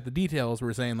and looking at the details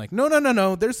were saying like,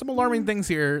 no, there's some alarming things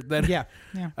here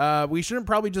that we shouldn't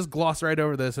probably just gloss right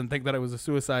over this and think that it was a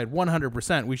suicide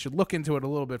 100%. We should look into it a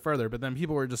little bit further. But then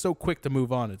people were just so quick to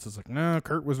move on. It's just like, no,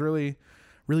 Kurt was really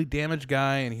damaged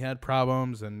guy and he had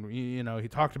problems and he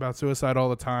talked about suicide all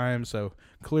the time. So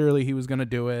clearly he was going to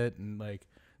do it. And like,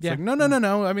 it's like,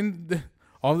 no. I mean,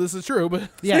 all this is true, but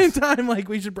at the same time, like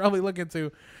we should probably look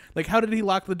into like, how did he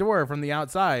lock the door from the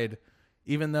outside?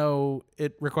 Even though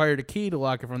it required a key to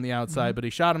lock it from the outside, but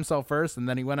he shot himself first, and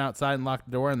then he went outside and locked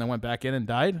the door, and then went back in and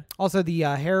died. Also, the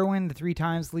heroin, the 3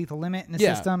 times lethal limit in the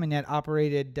system, and yet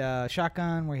operated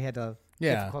shotgun where he had to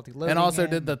difficulty loading. And also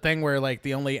did the thing where like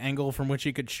the only angle from which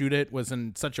he could shoot it was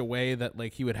in such a way that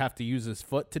like he would have to use his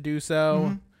foot to do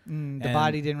so. The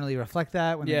body didn't really reflect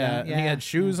that. When and he had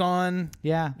shoes on.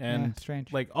 And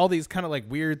strange. Like all these kind of like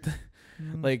weird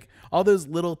like all those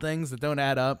little things that don't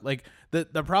add up. Like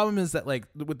the problem is that like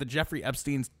with the Jeffrey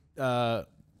Epstein's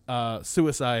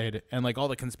suicide and like all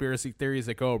the conspiracy theories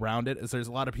that go around it is there's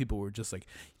a lot of people who are just like,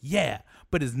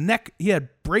 but his neck, he had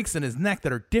breaks in his neck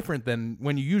that are different than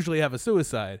when you usually have a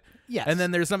suicide. Yes. And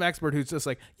then there's some expert who's just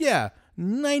like,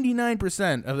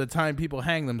 99% of the time people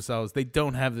hang themselves, they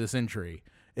don't have this injury.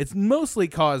 It's mostly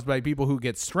caused by people who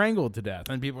get strangled to death.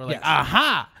 And people are like,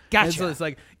 aha! Gotcha. And so it's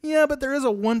like, but there is a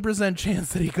 1%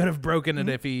 chance that he could have broken it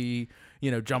if he,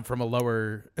 jumped from a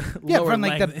lower from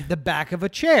like the back of a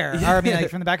chair. Or I mean, like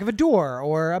from the back of a door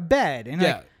or a bed. And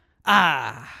like,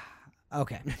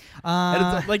 okay.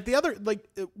 And it's like the other, like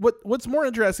what's more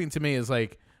interesting to me is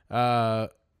like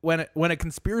when a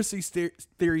conspiracy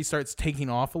theory starts taking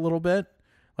off a little bit.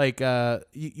 Like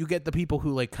you get the people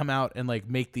who like come out and like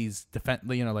make these defense,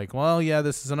 like, well,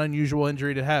 this is an unusual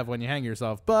injury to have when you hang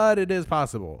yourself, but it is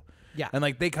possible. Yeah. And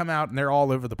like they come out and they're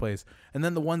all over the place. And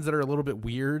then the ones that are a little bit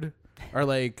weird are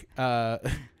like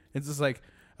it's just like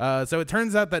so it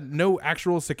turns out that no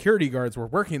actual security guards were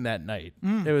working that night.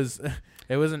 It was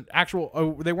an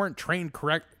actual they weren't trained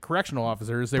correctional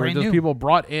officers. They were just people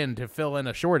brought in to fill in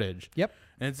a shortage. Yep.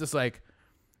 And it's just like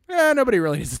nobody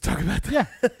really needs to talk about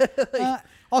that. Yeah.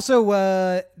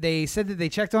 Also, they said that they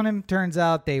checked on him. Turns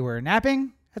out they were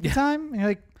napping at the time. And you're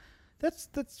like, that's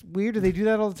weird. Do they do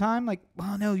that all the time? Like,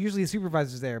 well, no, usually a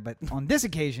supervisor's there. But on this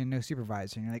occasion, no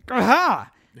supervisor. And you're like, aha!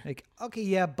 Like,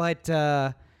 okay, but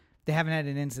they haven't had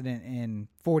an incident in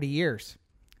 40 years.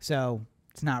 So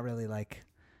it's not really like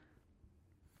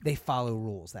they follow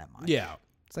rules that much. Yeah.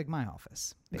 It's like my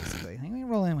office, basically. You can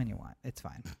roll in when you want. It's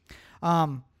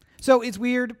fine. So it's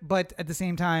weird, but at the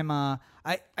same time,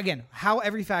 how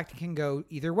every fact can go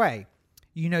either way.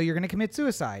 You're going to commit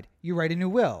suicide. You write a new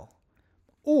will.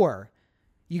 Or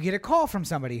you get a call from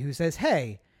somebody who says,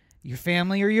 hey, your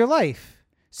family or your life.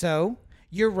 So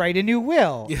you write a new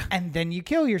will and then you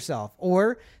kill yourself.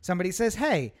 Or somebody says,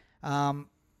 hey,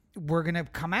 we're going to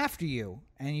come after you.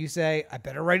 And you say, I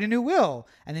better write a new will.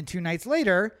 And then 2 nights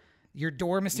later, your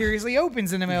door mysteriously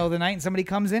opens in the middle of the night and somebody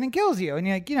comes in and kills you. And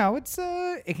you're like, it's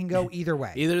it can go either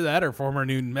way. Either that or former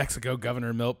New Mexico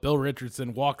Governor Bill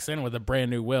Richardson walks in with a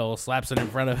brand new will, slaps it in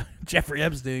front of Jeffrey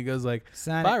Epstein and goes like, if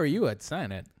I were you, I'd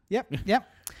sign it. Yep.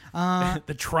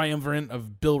 The triumvirate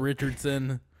of Bill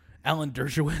Richardson, Alan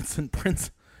Dershowitz, and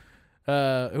Prince.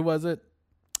 Who was it?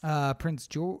 Prince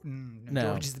George. No.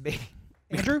 George is the baby.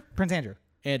 Andrew? Prince Andrew.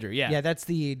 Andrew, yeah. Yeah, that's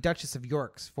the Duchess of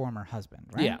York's former husband,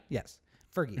 right? Yeah. Yes.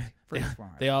 Fergie's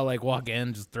former. They all like walk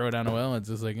in, just throw down a will, and it's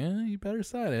just like, you better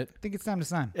sign it. I think it's time to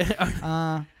sign.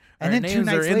 And then 2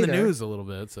 nights are in later, the news a little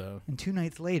bit, so. And 2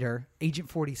 nights later, Agent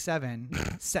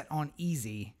 47, set on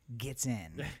easy, gets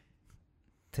in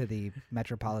to the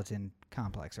Metropolitan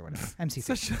Complex or whatever. MC.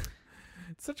 It's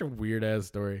such a weird ass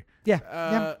story.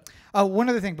 Yeah. One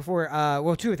other thing before,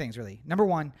 2 things really. Number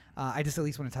one, I just at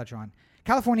least want to touch on.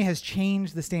 California has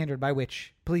changed the standard by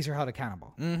which police are held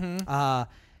accountable. Mm-hmm.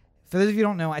 For those of you who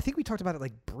don't know, I think we talked about it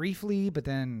like briefly, but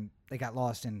then they got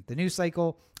lost in the news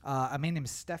cycle. A man named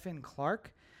Stephen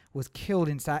Clark was killed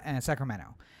in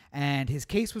Sacramento, and his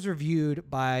case was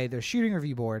reviewed by the shooting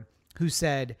review board, who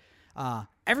said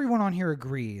everyone on here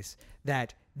agrees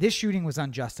that this shooting was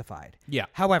unjustified. Yeah.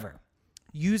 However,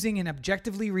 using an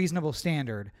objectively reasonable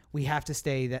standard, we have to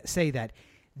say that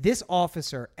this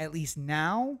officer, at least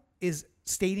now, is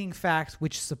stating facts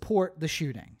which support the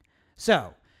shooting.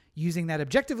 So, using that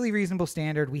objectively reasonable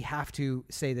standard, we have to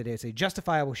say that it's a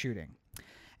justifiable shooting.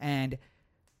 And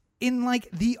in like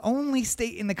the only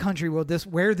state in the country where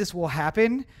this will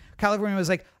happen, California was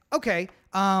like, okay,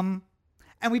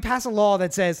 and we pass a law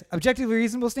that says objectively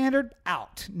reasonable standard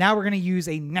out. Now we're going to use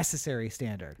a necessary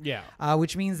standard. Yeah.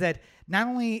 Which means that not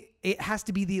only it has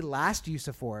to be the last use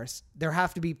of force, there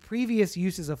have to be previous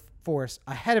uses of force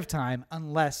ahead of time,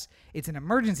 unless it's an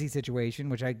emergency situation,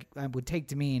 which I would take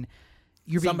to mean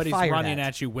you're Somebody's being fired running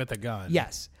at you with a gun.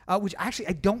 Yes, which actually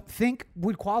I don't think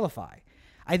would qualify.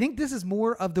 I think this is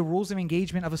more of the rules of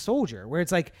engagement of a soldier, where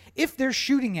it's like, if they're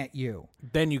shooting at you,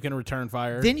 Then you can return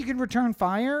fire. then you can return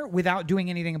fire without doing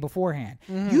anything beforehand.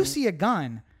 You see a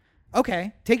gun,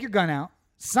 okay, take your gun out.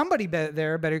 Somebody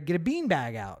there better get a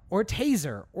beanbag out or a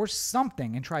taser or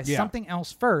something and try something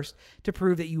else first to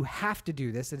prove that you have to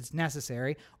do this, that it's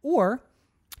necessary. Or,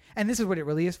 and this is what it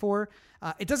really is for,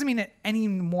 it doesn't mean that any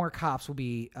more cops will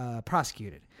be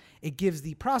prosecuted. It gives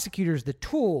the prosecutors the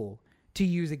tool to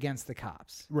use against the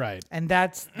cops. Right. And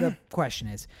that's the question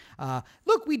is,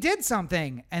 look, we did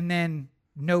something, and then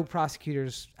no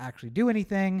prosecutors actually do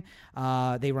anything.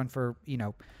 They run for,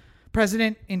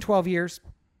 president in 12 years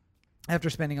after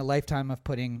spending a lifetime of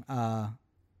putting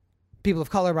people of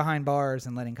color behind bars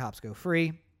and letting cops go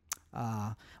free.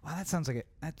 Wow, that sounds like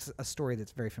that's a story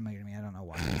that's very familiar to me. I don't know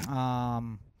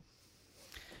why.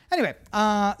 Anyway,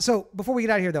 so before we get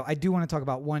out of here, though, I do want to talk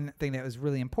about one thing that was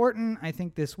really important, I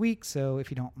think, this week. So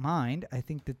if you don't mind, I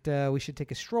think that we should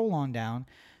take a stroll on down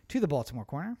to the Baltimore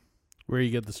corner. Where you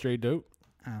get the straight dope.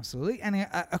 Absolutely. And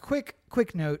a quick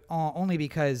note, only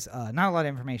because not a lot of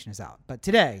information is out. But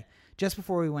today, just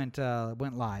before we went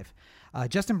live,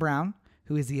 Justin Brown,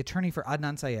 who is the attorney for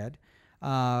Adnan Syed,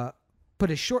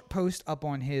 put a short post up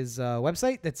on his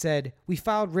website that said, "We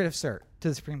filed writ of cert to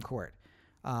the Supreme Court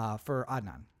for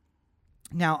Adnan."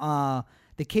 Now,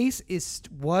 the case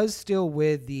was still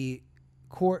with the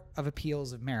Court of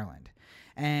Appeals of Maryland,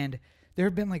 and there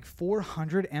have been like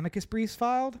 400 amicus briefs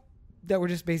filed that were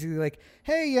just basically like,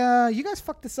 "Hey, you guys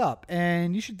fucked this up,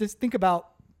 and you should just think about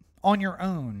on your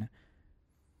own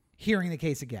hearing the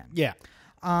case again." Yeah.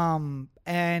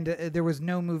 And there was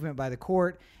no movement by the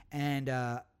court, and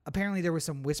apparently there was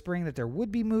some whispering that there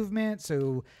would be movement.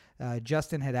 So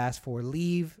Justin had asked for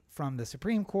leave from the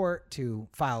Supreme Court to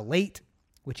file late,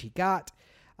 which he got.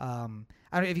 I don't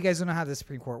know if you guys don't know how the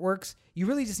Supreme Court works. You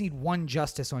really just need one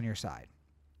justice on your side,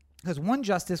 because one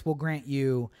justice will grant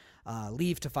you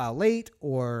leave to file late,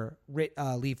 or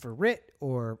leave for writ,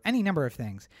 or any number of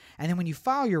things. And then when you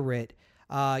file your writ,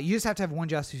 you just have to have one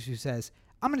justice who says,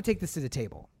 "I'm going to take this to the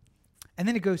table." And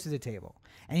then it goes to the table.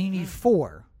 And you need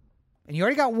 4. And you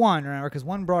already got 1, remember, because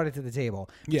 1 brought it to the table.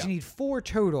 But you need 4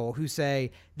 total who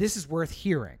say, this is worth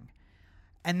hearing.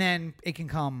 And then it can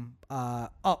come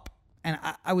up. And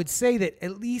I would say that,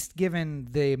 at least given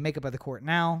the makeup of the court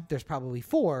now, there's probably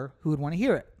 4 who would want to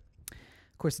hear it.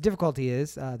 Of course, the difficulty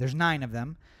is there's 9 of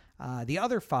them. The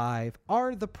other 5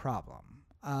 are the problem.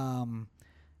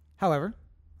 However,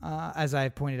 as I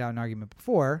pointed out in an argument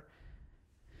before,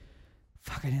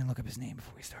 I didn't look up his name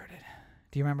before we started.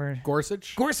 Do you remember?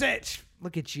 Gorsuch? Gorsuch!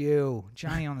 Look at you.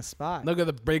 Johnny on the spot. Look at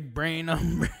the big brain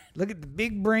on bread. Look at the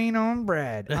big brain on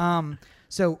bread.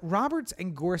 So Roberts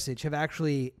and Gorsuch have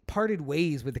actually parted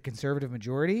ways with the conservative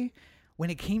majority when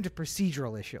it came to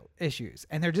procedural issues.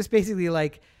 And they're just basically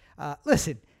like,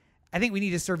 listen, I think we need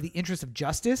to serve the interest of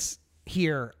justice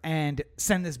here and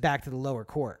send this back to the lower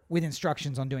court with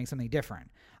instructions on doing something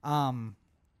different.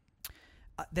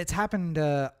 That's happened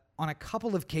on a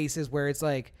couple of cases where it's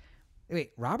like,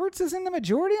 wait, Roberts is in the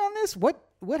majority on this?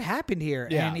 What happened here?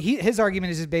 Yeah. And his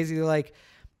argument is just basically like,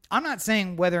 I'm not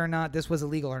saying whether or not this was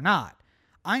illegal or not.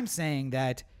 I'm saying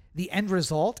that the end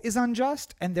result is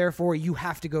unjust, and therefore you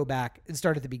have to go back and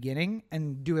start at the beginning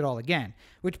and do it all again.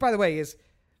 Which, by the way, is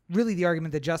really the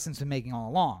argument that Justin's been making all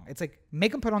along. It's like,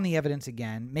 make him put on the evidence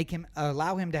again,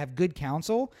 allow him to have good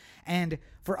counsel, and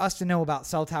for us to know about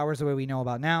cell towers the way we know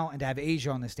about now, and to have Asia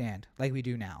on the stand like we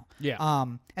do now. Yeah.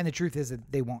 And the truth is that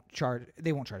they won't charge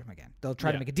him again. They'll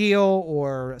try to make a deal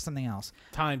or something else.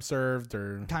 Time served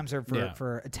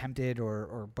for attempted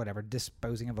or whatever,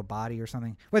 disposing of a body or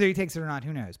something. Whether he takes it or not,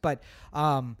 who knows? But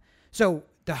so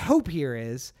the hope here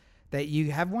is that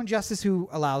you have one justice who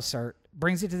allows cert,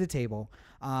 brings it to the table.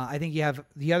 I think you have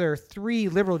the other 3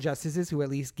 liberal justices who at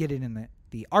least get it in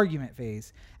the argument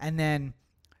phase. And then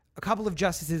a couple of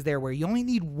justices there where you only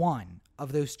need 1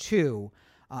 of those 2,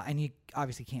 and you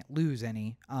obviously can't lose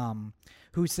any,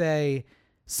 who say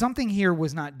something here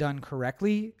was not done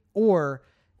correctly, or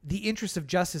the interests of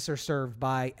justice are served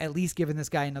by at least giving this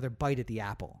guy another bite at the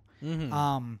apple.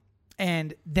 Mm-hmm.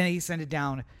 And then they send it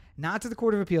down, not to the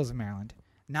Court of Appeals of Maryland,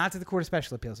 not to the Court of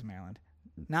Special Appeals of Maryland,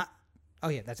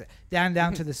 that's it.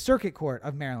 Down to the Circuit Court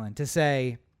of Maryland to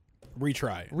say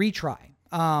retry.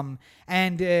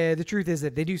 And the truth is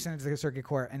that they do send it to the circuit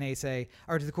court and they say,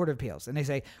 or to the Court of Appeals, and they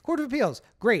say, Court of Appeals,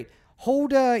 great.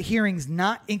 Hold hearings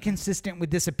not inconsistent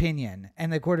with this opinion.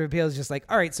 And the Court of Appeals is just like,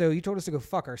 all right, so you told us to go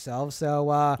fuck ourselves.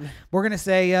 So we're going to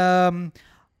say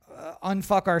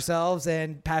unfuck ourselves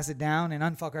and pass it down, and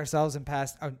unfuck ourselves and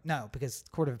pass. Oh, no, because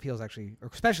Court of Appeals actually,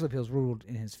 or Special Appeals ruled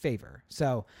in his favor.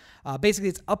 So basically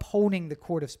it's upholding the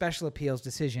Court of Special Appeals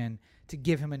decision to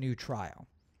give him a new trial.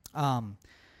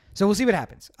 So we'll see what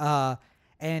happens.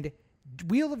 And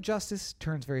Wheel of Justice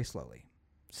turns very slowly.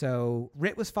 So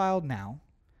writ was filed now,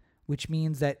 which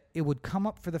means that it would come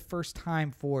up for the first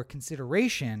time for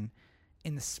consideration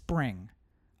in the spring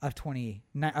of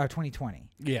 2020.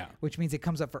 Yeah. Which means it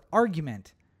comes up for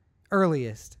argument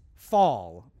earliest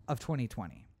fall of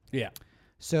 2020. Yeah.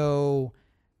 So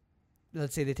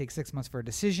let's say they take 6 months for a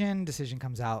decision. Decision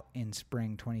comes out in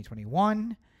spring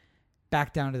 2021.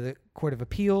 Back down to the Court of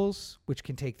Appeals, which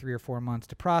can take 3 or 4 months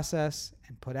to process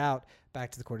and put out.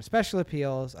 Back to the Court of Special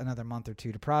Appeals, another month or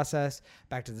 2 to process.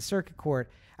 Back to the Circuit Court.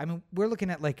 I mean, we're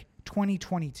looking at like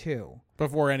 2022.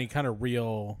 Before any kind of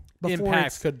real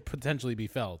impacts could potentially be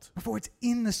felt. Before it's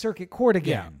in the Circuit Court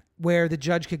again, where the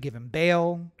judge could give him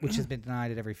bail, which has been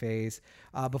denied at every phase,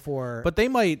 before. But they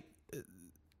might,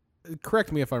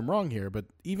 correct me if I'm wrong here, but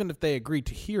even if they agreed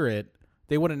to hear it,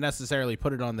 they wouldn't necessarily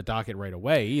put it on the docket right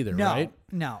away either, right?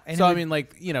 No. And so, I mean,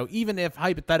 like, you know, even if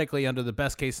hypothetically under the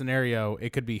best case scenario,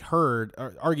 it could be heard,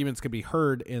 or arguments could be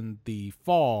heard in the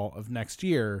fall of next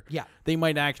year. Yeah. They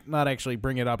might not actually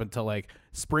bring it up until like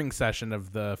spring session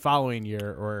of the following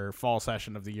year or fall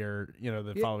session of the year, you know,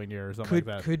 the following year or something like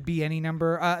that. Could be any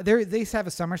number. They have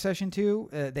a summer session too.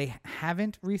 They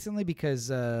haven't recently because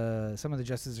some of the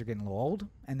justices are getting a little old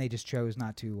and they just chose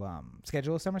not to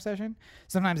schedule a summer session.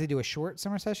 Sometimes they do a short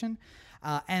summer session.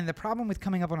 And the problem with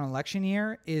coming up on an election year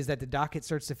is that the docket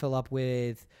starts to fill up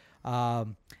with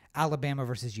Alabama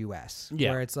versus U.S.,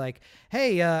 where it's like,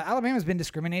 hey, Alabama's been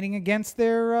discriminating against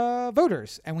their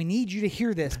voters, and we need you to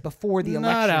hear this before the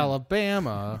election. Not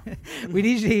Alabama. We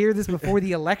need you to hear this before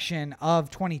the election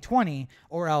of 2020,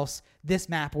 or else this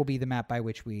map will be the map by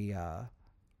which we are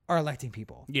electing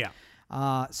people. Yeah.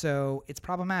 So it's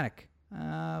problematic.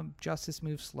 Justice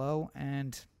moves slow,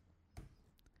 and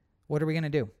what are we going to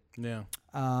do? Yeah.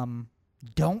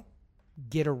 Don't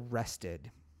get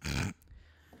arrested.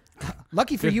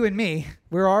 Lucky for you and me,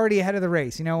 we're already ahead of the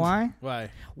race. You know why?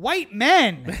 Why? White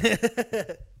men.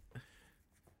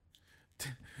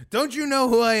 Don't you know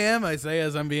who I am? I say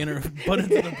as I'm being put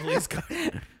into the police car.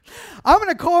 I'm going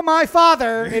to call my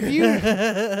father if you...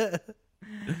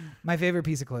 My favorite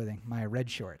piece of clothing, my red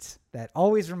shorts that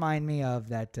always remind me of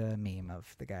that meme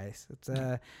of the guys. It's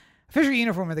a official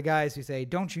uniform of the guys who say,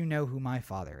 don't you know who my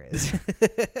father is?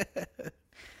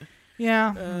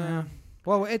 Yeah.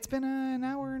 Well, it's been an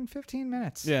hour and 15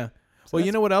 minutes. Yeah. So Well,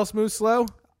 you know what else moves slow?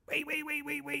 Wait.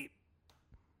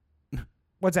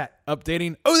 What's that?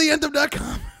 Updating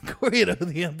OhTheAnthem.com. Corey at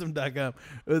OhTheAnthem.com.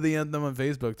 OhTheAnthem on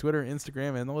Facebook, Twitter,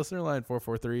 Instagram, and the listener line,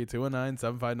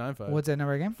 443-219-7595. What's that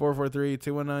number again?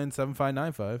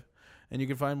 443-219-7595. And you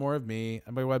can find more of me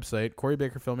at my website,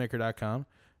 CoreyBakerFilmmaker.com,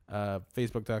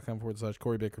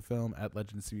 Facebook.com/CoreyBakerFilm, at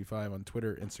LegendCB5 on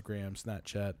Twitter, Instagram,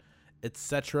 Snapchat,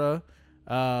 etc.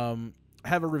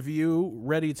 Have a review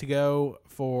ready to go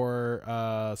for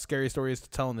Scary Stories to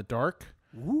Tell in the Dark,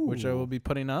 which I will be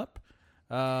putting up.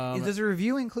 Does a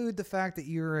review include the fact that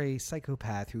you're a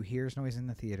psychopath who hears noise in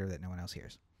the theater that no one else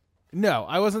hears? No,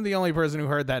 I wasn't the only person who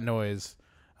heard that noise.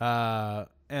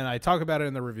 And I talk about it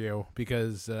in the review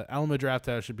because Alamo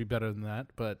Drafthouse should be better than that.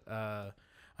 But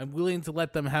I'm willing to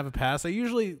let them have a pass. I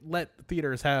usually let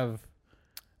theaters have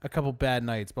a couple bad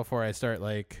nights before I start,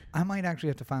 like... I might actually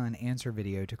have to file an answer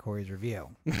video to Corey's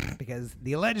review because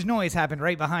the alleged noise happened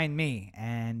right behind me.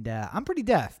 And I'm pretty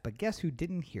deaf, but guess who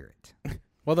didn't hear it?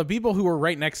 Well, the people who were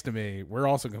right next to me were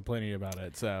also complaining about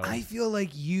it, so... I feel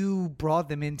like you brought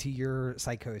them into your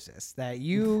psychosis, that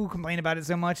you complained about it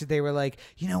so much that they were like,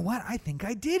 you know what? I think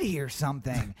I did hear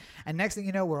something. And next thing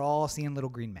you know, we're all seeing little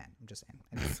green men. I'm just saying.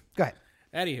 Anyways, go ahead.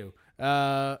 Anywho,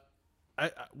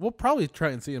 we'll probably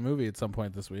try and see a movie at some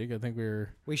point this week. I think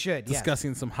we should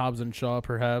discussing some Hobbs and Shaw,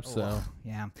 perhaps. So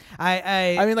yeah,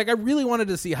 I mean, like, I really wanted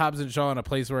to see Hobbs and Shaw in a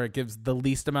place where it gives the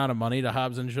least amount of money to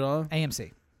Hobbs and Shaw.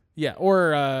 AMC. Yeah,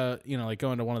 or like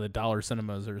going to one of the dollar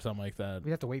cinemas or something like that.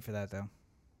 We have to wait for that though.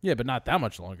 Yeah, but not that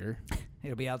much longer.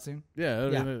 It'll be out soon. Yeah, I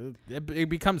mean, it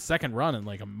becomes second run in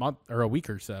like a month or a week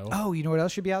or so. Oh, you know what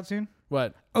else should be out soon?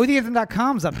 What?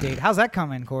 OhTheAnthem.com's update. How's that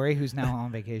coming, Corey, who's now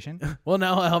on vacation? Well,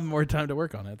 now I'll have more time to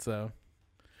work on it. So,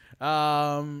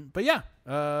 but yeah,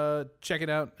 check it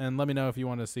out and let me know if you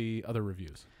want to see other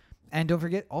reviews. And don't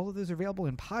forget, all of those are available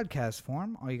in podcast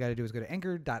form. All you got to do is go to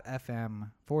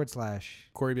anchor.fm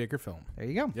 / Corey Baker Film. There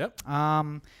you go. Yep.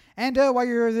 And while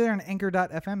you're there on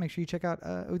anchor.fm, make sure you check out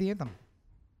Oh the Anthem.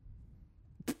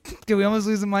 Did we almost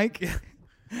lose the mic?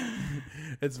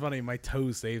 It's funny. My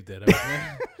toe saved it.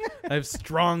 I have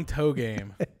strong toe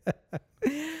game.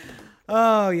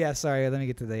 Oh, yeah. Sorry. Let me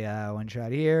get to the one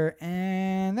shot here.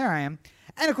 And there I am.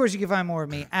 And, of course, you can find more of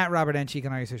me at Robert N. Cheek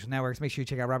on all your social networks. Make sure you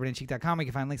check out robertncheek.com. You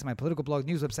can find links to my political blog,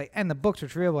 news website, and the books,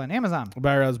 which are available on Amazon.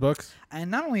 Barrow's books.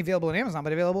 And not only available on Amazon,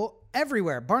 but available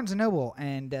everywhere. Barnes & Noble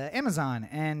and Amazon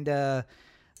and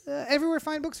everywhere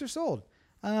fine books are sold.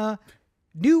 Oh,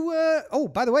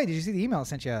 by the way, did you see the email I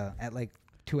sent you at like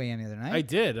 2 a.m. the other night? I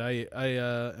did. I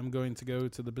am going to go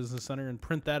to the business center and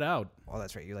print that out. Oh,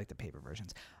 that's right. You like the paper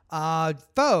versions.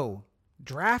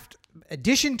 Draft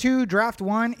Edition 2, Draft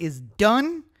 1 is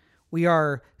done. We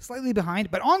are slightly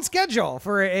behind, but on schedule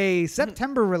for a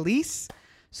September release.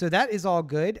 So that is all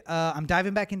good. I'm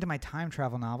diving back into my time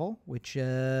travel novel, which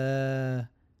I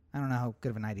don't know how good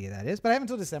of an idea that is, but I have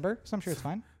until December, so I'm sure it's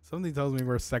fine. Something tells me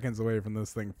we're seconds away from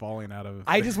this thing falling out of...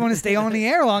 I just want to stay on the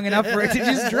air long enough for it to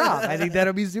just drop. I think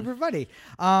that'll be super funny.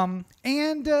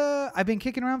 And I've been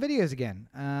kicking around videos again.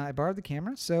 I borrowed the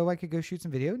camera so I could go shoot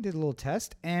some video, did a little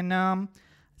test, and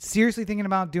seriously thinking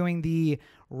about doing the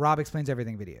Rob Explains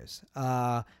Everything videos.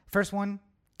 First one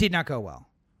did not go well.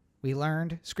 We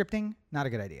learned scripting, not a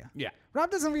good idea. Yeah. Rob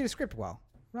doesn't read a script well.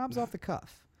 Rob's off the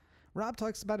cuff. Rob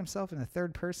talks about himself in the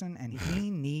third person, and he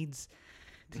needs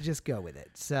to just go with it.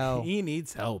 So he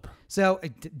needs help. So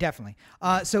definitely.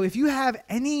 So if you have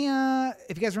any,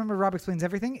 if you guys remember Rob Explains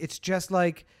Everything, it's just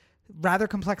like rather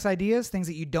complex ideas, things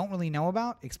that you don't really know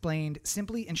about, explained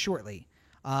simply and shortly.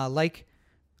 Like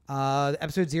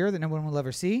episode 0 that no one will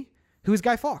ever see. Who is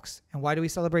Guy Fawkes? And why do we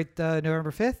celebrate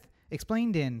November 5th?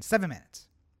 Explained in 7 minutes.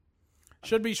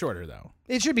 Should be shorter, though.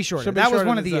 It should be shorter. Should be that was shorter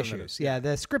one of than the 7 issues. minutes. Yeah, the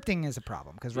scripting is a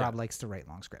problem because Rob likes to write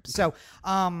long scripts. So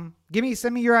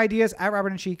send me your ideas at Robert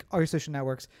and Cheek, all your social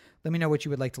networks. Let me know what you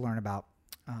would like to learn about.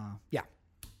 Yeah.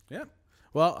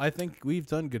 Well, I think we've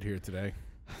done good here today.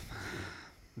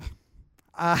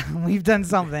 We've done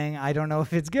something. I don't know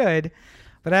if it's good.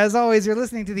 But as always, you're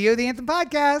listening to the Oh the Anthem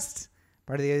podcast,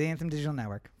 part of the Oh the Anthem digital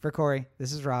network. For Corey,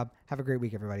 this is Rob. Have a great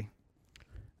week, everybody.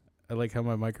 I like how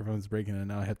my microphone's breaking and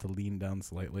now I have to lean down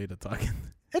slightly to talk.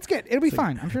 It's good. It'll be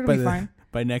fine. I'm sure it'll be fine.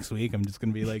 By next week, I'm just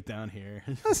going to be like down here.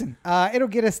 Listen, it'll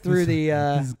get us through the...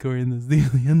 this is Corey and this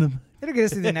is the end of... It'll get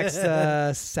us through the next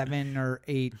 7 or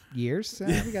 8 years.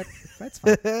 That's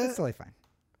fine. That's totally fine.